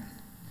happen.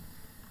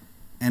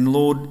 And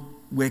Lord,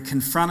 we're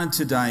confronted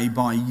today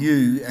by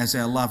you as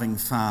our loving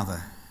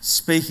Father,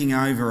 speaking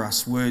over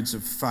us words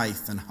of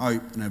faith and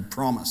hope and of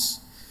promise.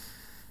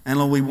 And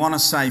Lord, we want to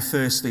say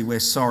firstly, we're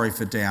sorry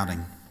for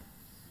doubting.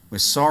 We're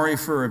sorry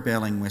for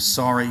rebelling. We're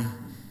sorry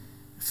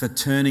for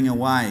turning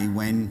away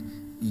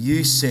when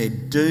you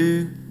said,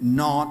 do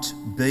not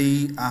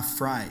be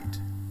afraid.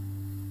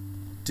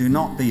 Do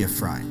not be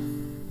afraid,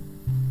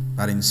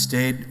 but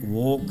instead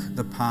walk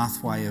the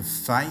pathway of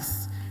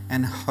faith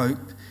and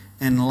hope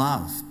and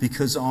love,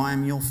 because I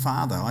am your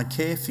Father. I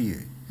care for you.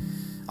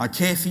 I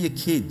care for your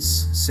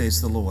kids, says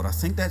the Lord. I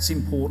think that's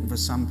important for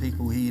some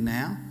people here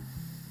now.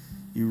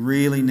 You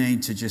really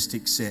need to just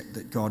accept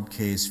that God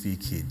cares for your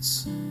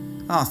kids.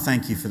 Oh,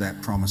 thank you for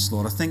that promise,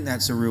 Lord. I think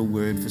that's a real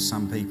word for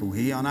some people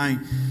here. I know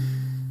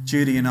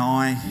Judy and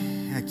I,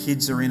 our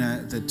kids are in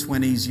the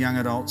 20s, young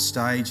adult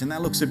stage, and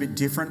that looks a bit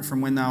different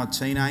from when they were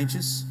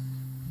teenagers.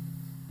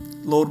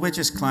 Lord, we're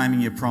just claiming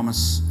your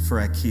promise for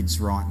our kids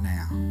right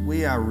now.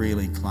 We are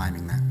really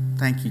claiming that.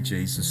 Thank you,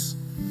 Jesus.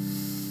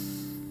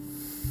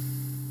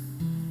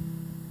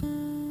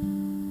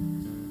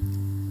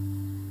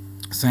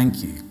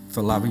 Thank you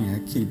for loving our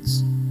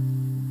kids.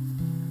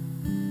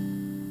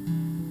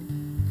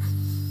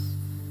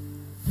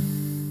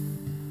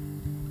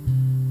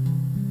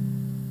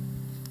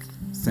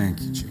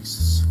 Thank you,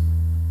 Jesus.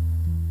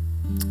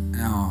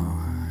 Oh,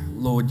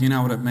 Lord, you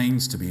know what it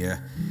means to be a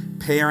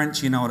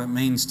parent. You know what it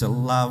means to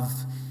love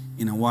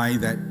in a way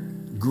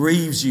that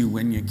grieves you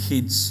when your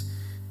kids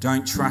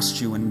don't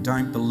trust you and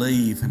don't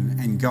believe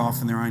and go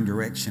off in their own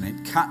direction.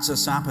 It cuts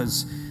us up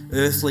as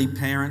earthly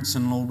parents,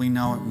 and Lord, we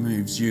know it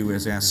moves you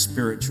as our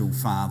spiritual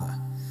Father.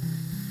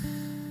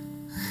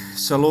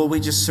 So Lord, we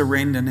just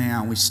surrender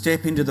now. We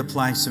step into the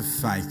place of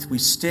faith. We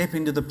step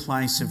into the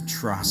place of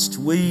trust.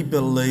 We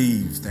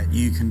believe that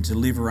you can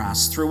deliver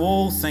us through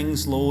all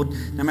things, Lord,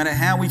 no matter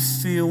how we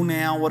feel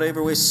now,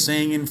 whatever we're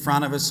seeing in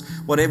front of us,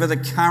 whatever the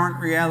current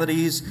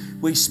reality is,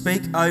 we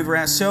speak over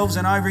ourselves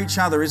and over each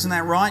other. Isn't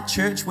that right,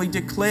 church? We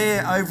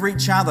declare over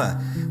each other.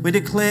 We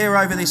declare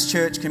over this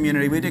church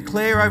community. We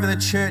declare over the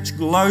church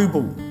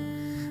global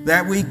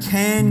that we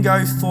can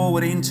go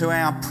forward into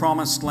our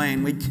promised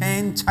land. We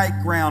can take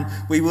ground.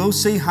 We will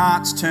see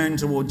hearts turn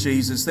toward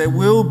Jesus. There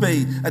will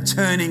be a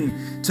turning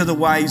to the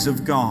ways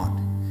of God.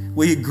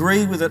 We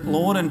agree with it,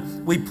 Lord,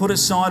 and we put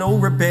aside all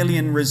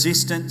rebellion,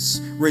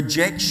 resistance,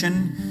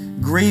 rejection,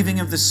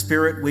 grieving of the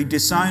Spirit. We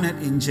disown it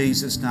in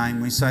Jesus'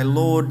 name. We say,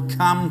 Lord,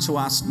 come to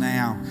us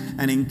now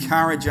and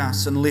encourage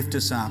us and lift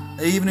us up.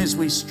 Even as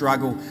we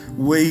struggle,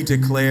 we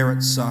declare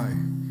it so.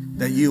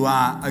 That you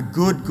are a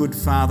good, good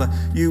Father.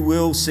 You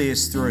will see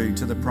us through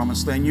to the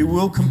promised land. You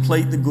will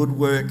complete the good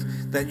work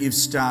that you've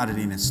started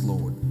in us,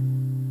 Lord.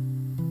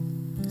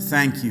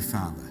 Thank you,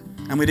 Father.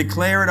 And we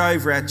declare it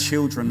over our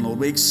children, Lord.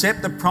 We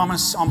accept the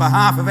promise on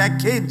behalf of our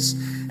kids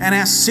and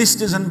our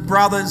sisters and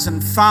brothers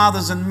and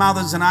fathers and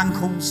mothers and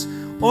uncles,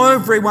 or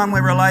everyone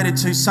we're related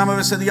to. Some of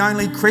us are the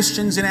only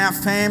Christians in our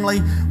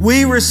family.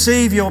 We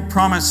receive your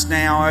promise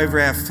now over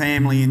our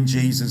family in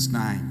Jesus'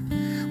 name.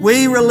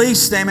 We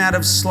release them out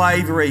of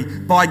slavery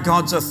by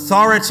God's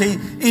authority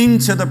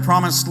into the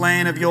promised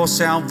land of your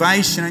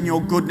salvation and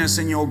your goodness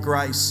and your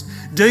grace.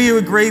 Do you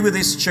agree with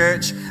this,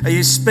 church? Are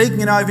you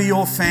speaking it over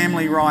your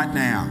family right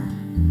now?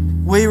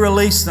 We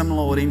release them,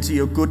 Lord, into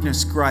your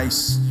goodness,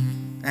 grace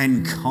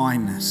and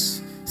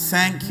kindness.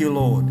 Thank you,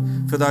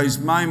 Lord, for those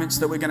moments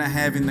that we're going to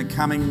have in the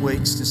coming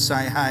weeks to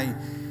say, hey,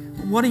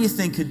 what do you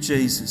think of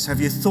Jesus?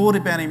 Have you thought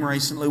about him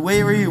recently?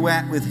 Where are you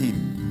at with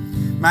him?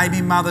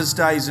 Maybe Mother's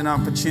Day is an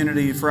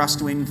opportunity for us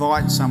to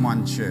invite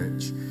someone,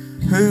 church.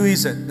 Who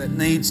is it that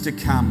needs to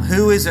come?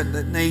 Who is it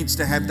that needs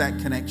to have that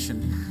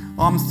connection?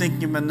 I'm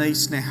thinking of my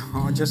niece now.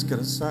 I just got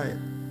to say it.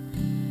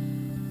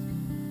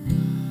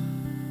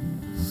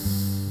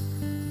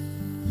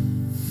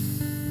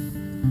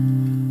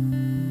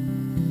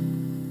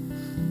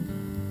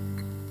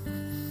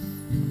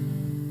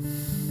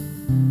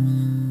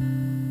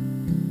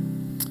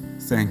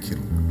 Thank you,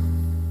 Lord.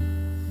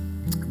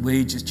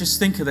 We just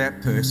think of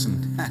that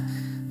person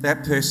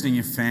in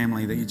your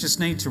family that you just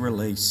need to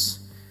release.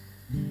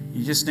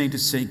 You just need to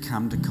see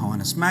come to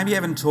kindness. Maybe you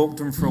haven't talked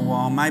to them for a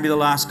while. Maybe the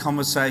last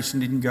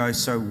conversation didn't go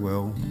so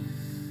well.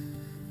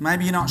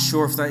 Maybe you're not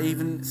sure if they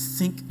even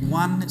think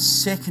 1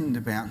 second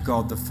about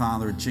God the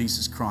Father or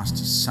Jesus Christ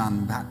His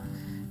Son. But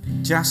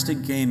just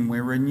again,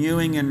 we're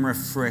renewing and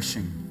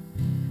refreshing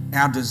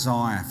our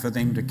desire for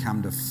them to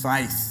come to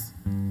faith.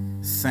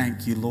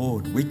 Thank you,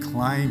 Lord. We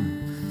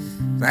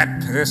claim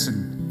that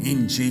person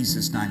in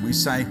Jesus' name. We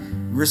say,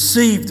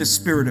 receive the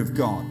Spirit of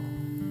God.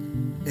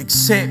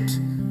 Accept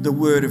the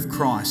word of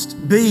Christ.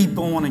 Be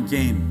born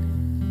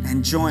again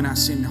and join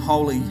us in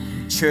holy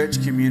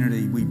church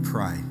community, we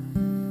pray.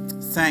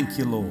 Thank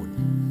you, Lord.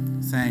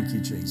 Thank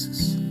you,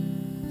 Jesus.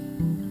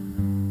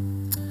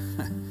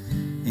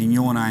 In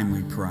your name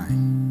we pray.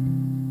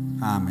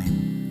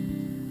 Amen.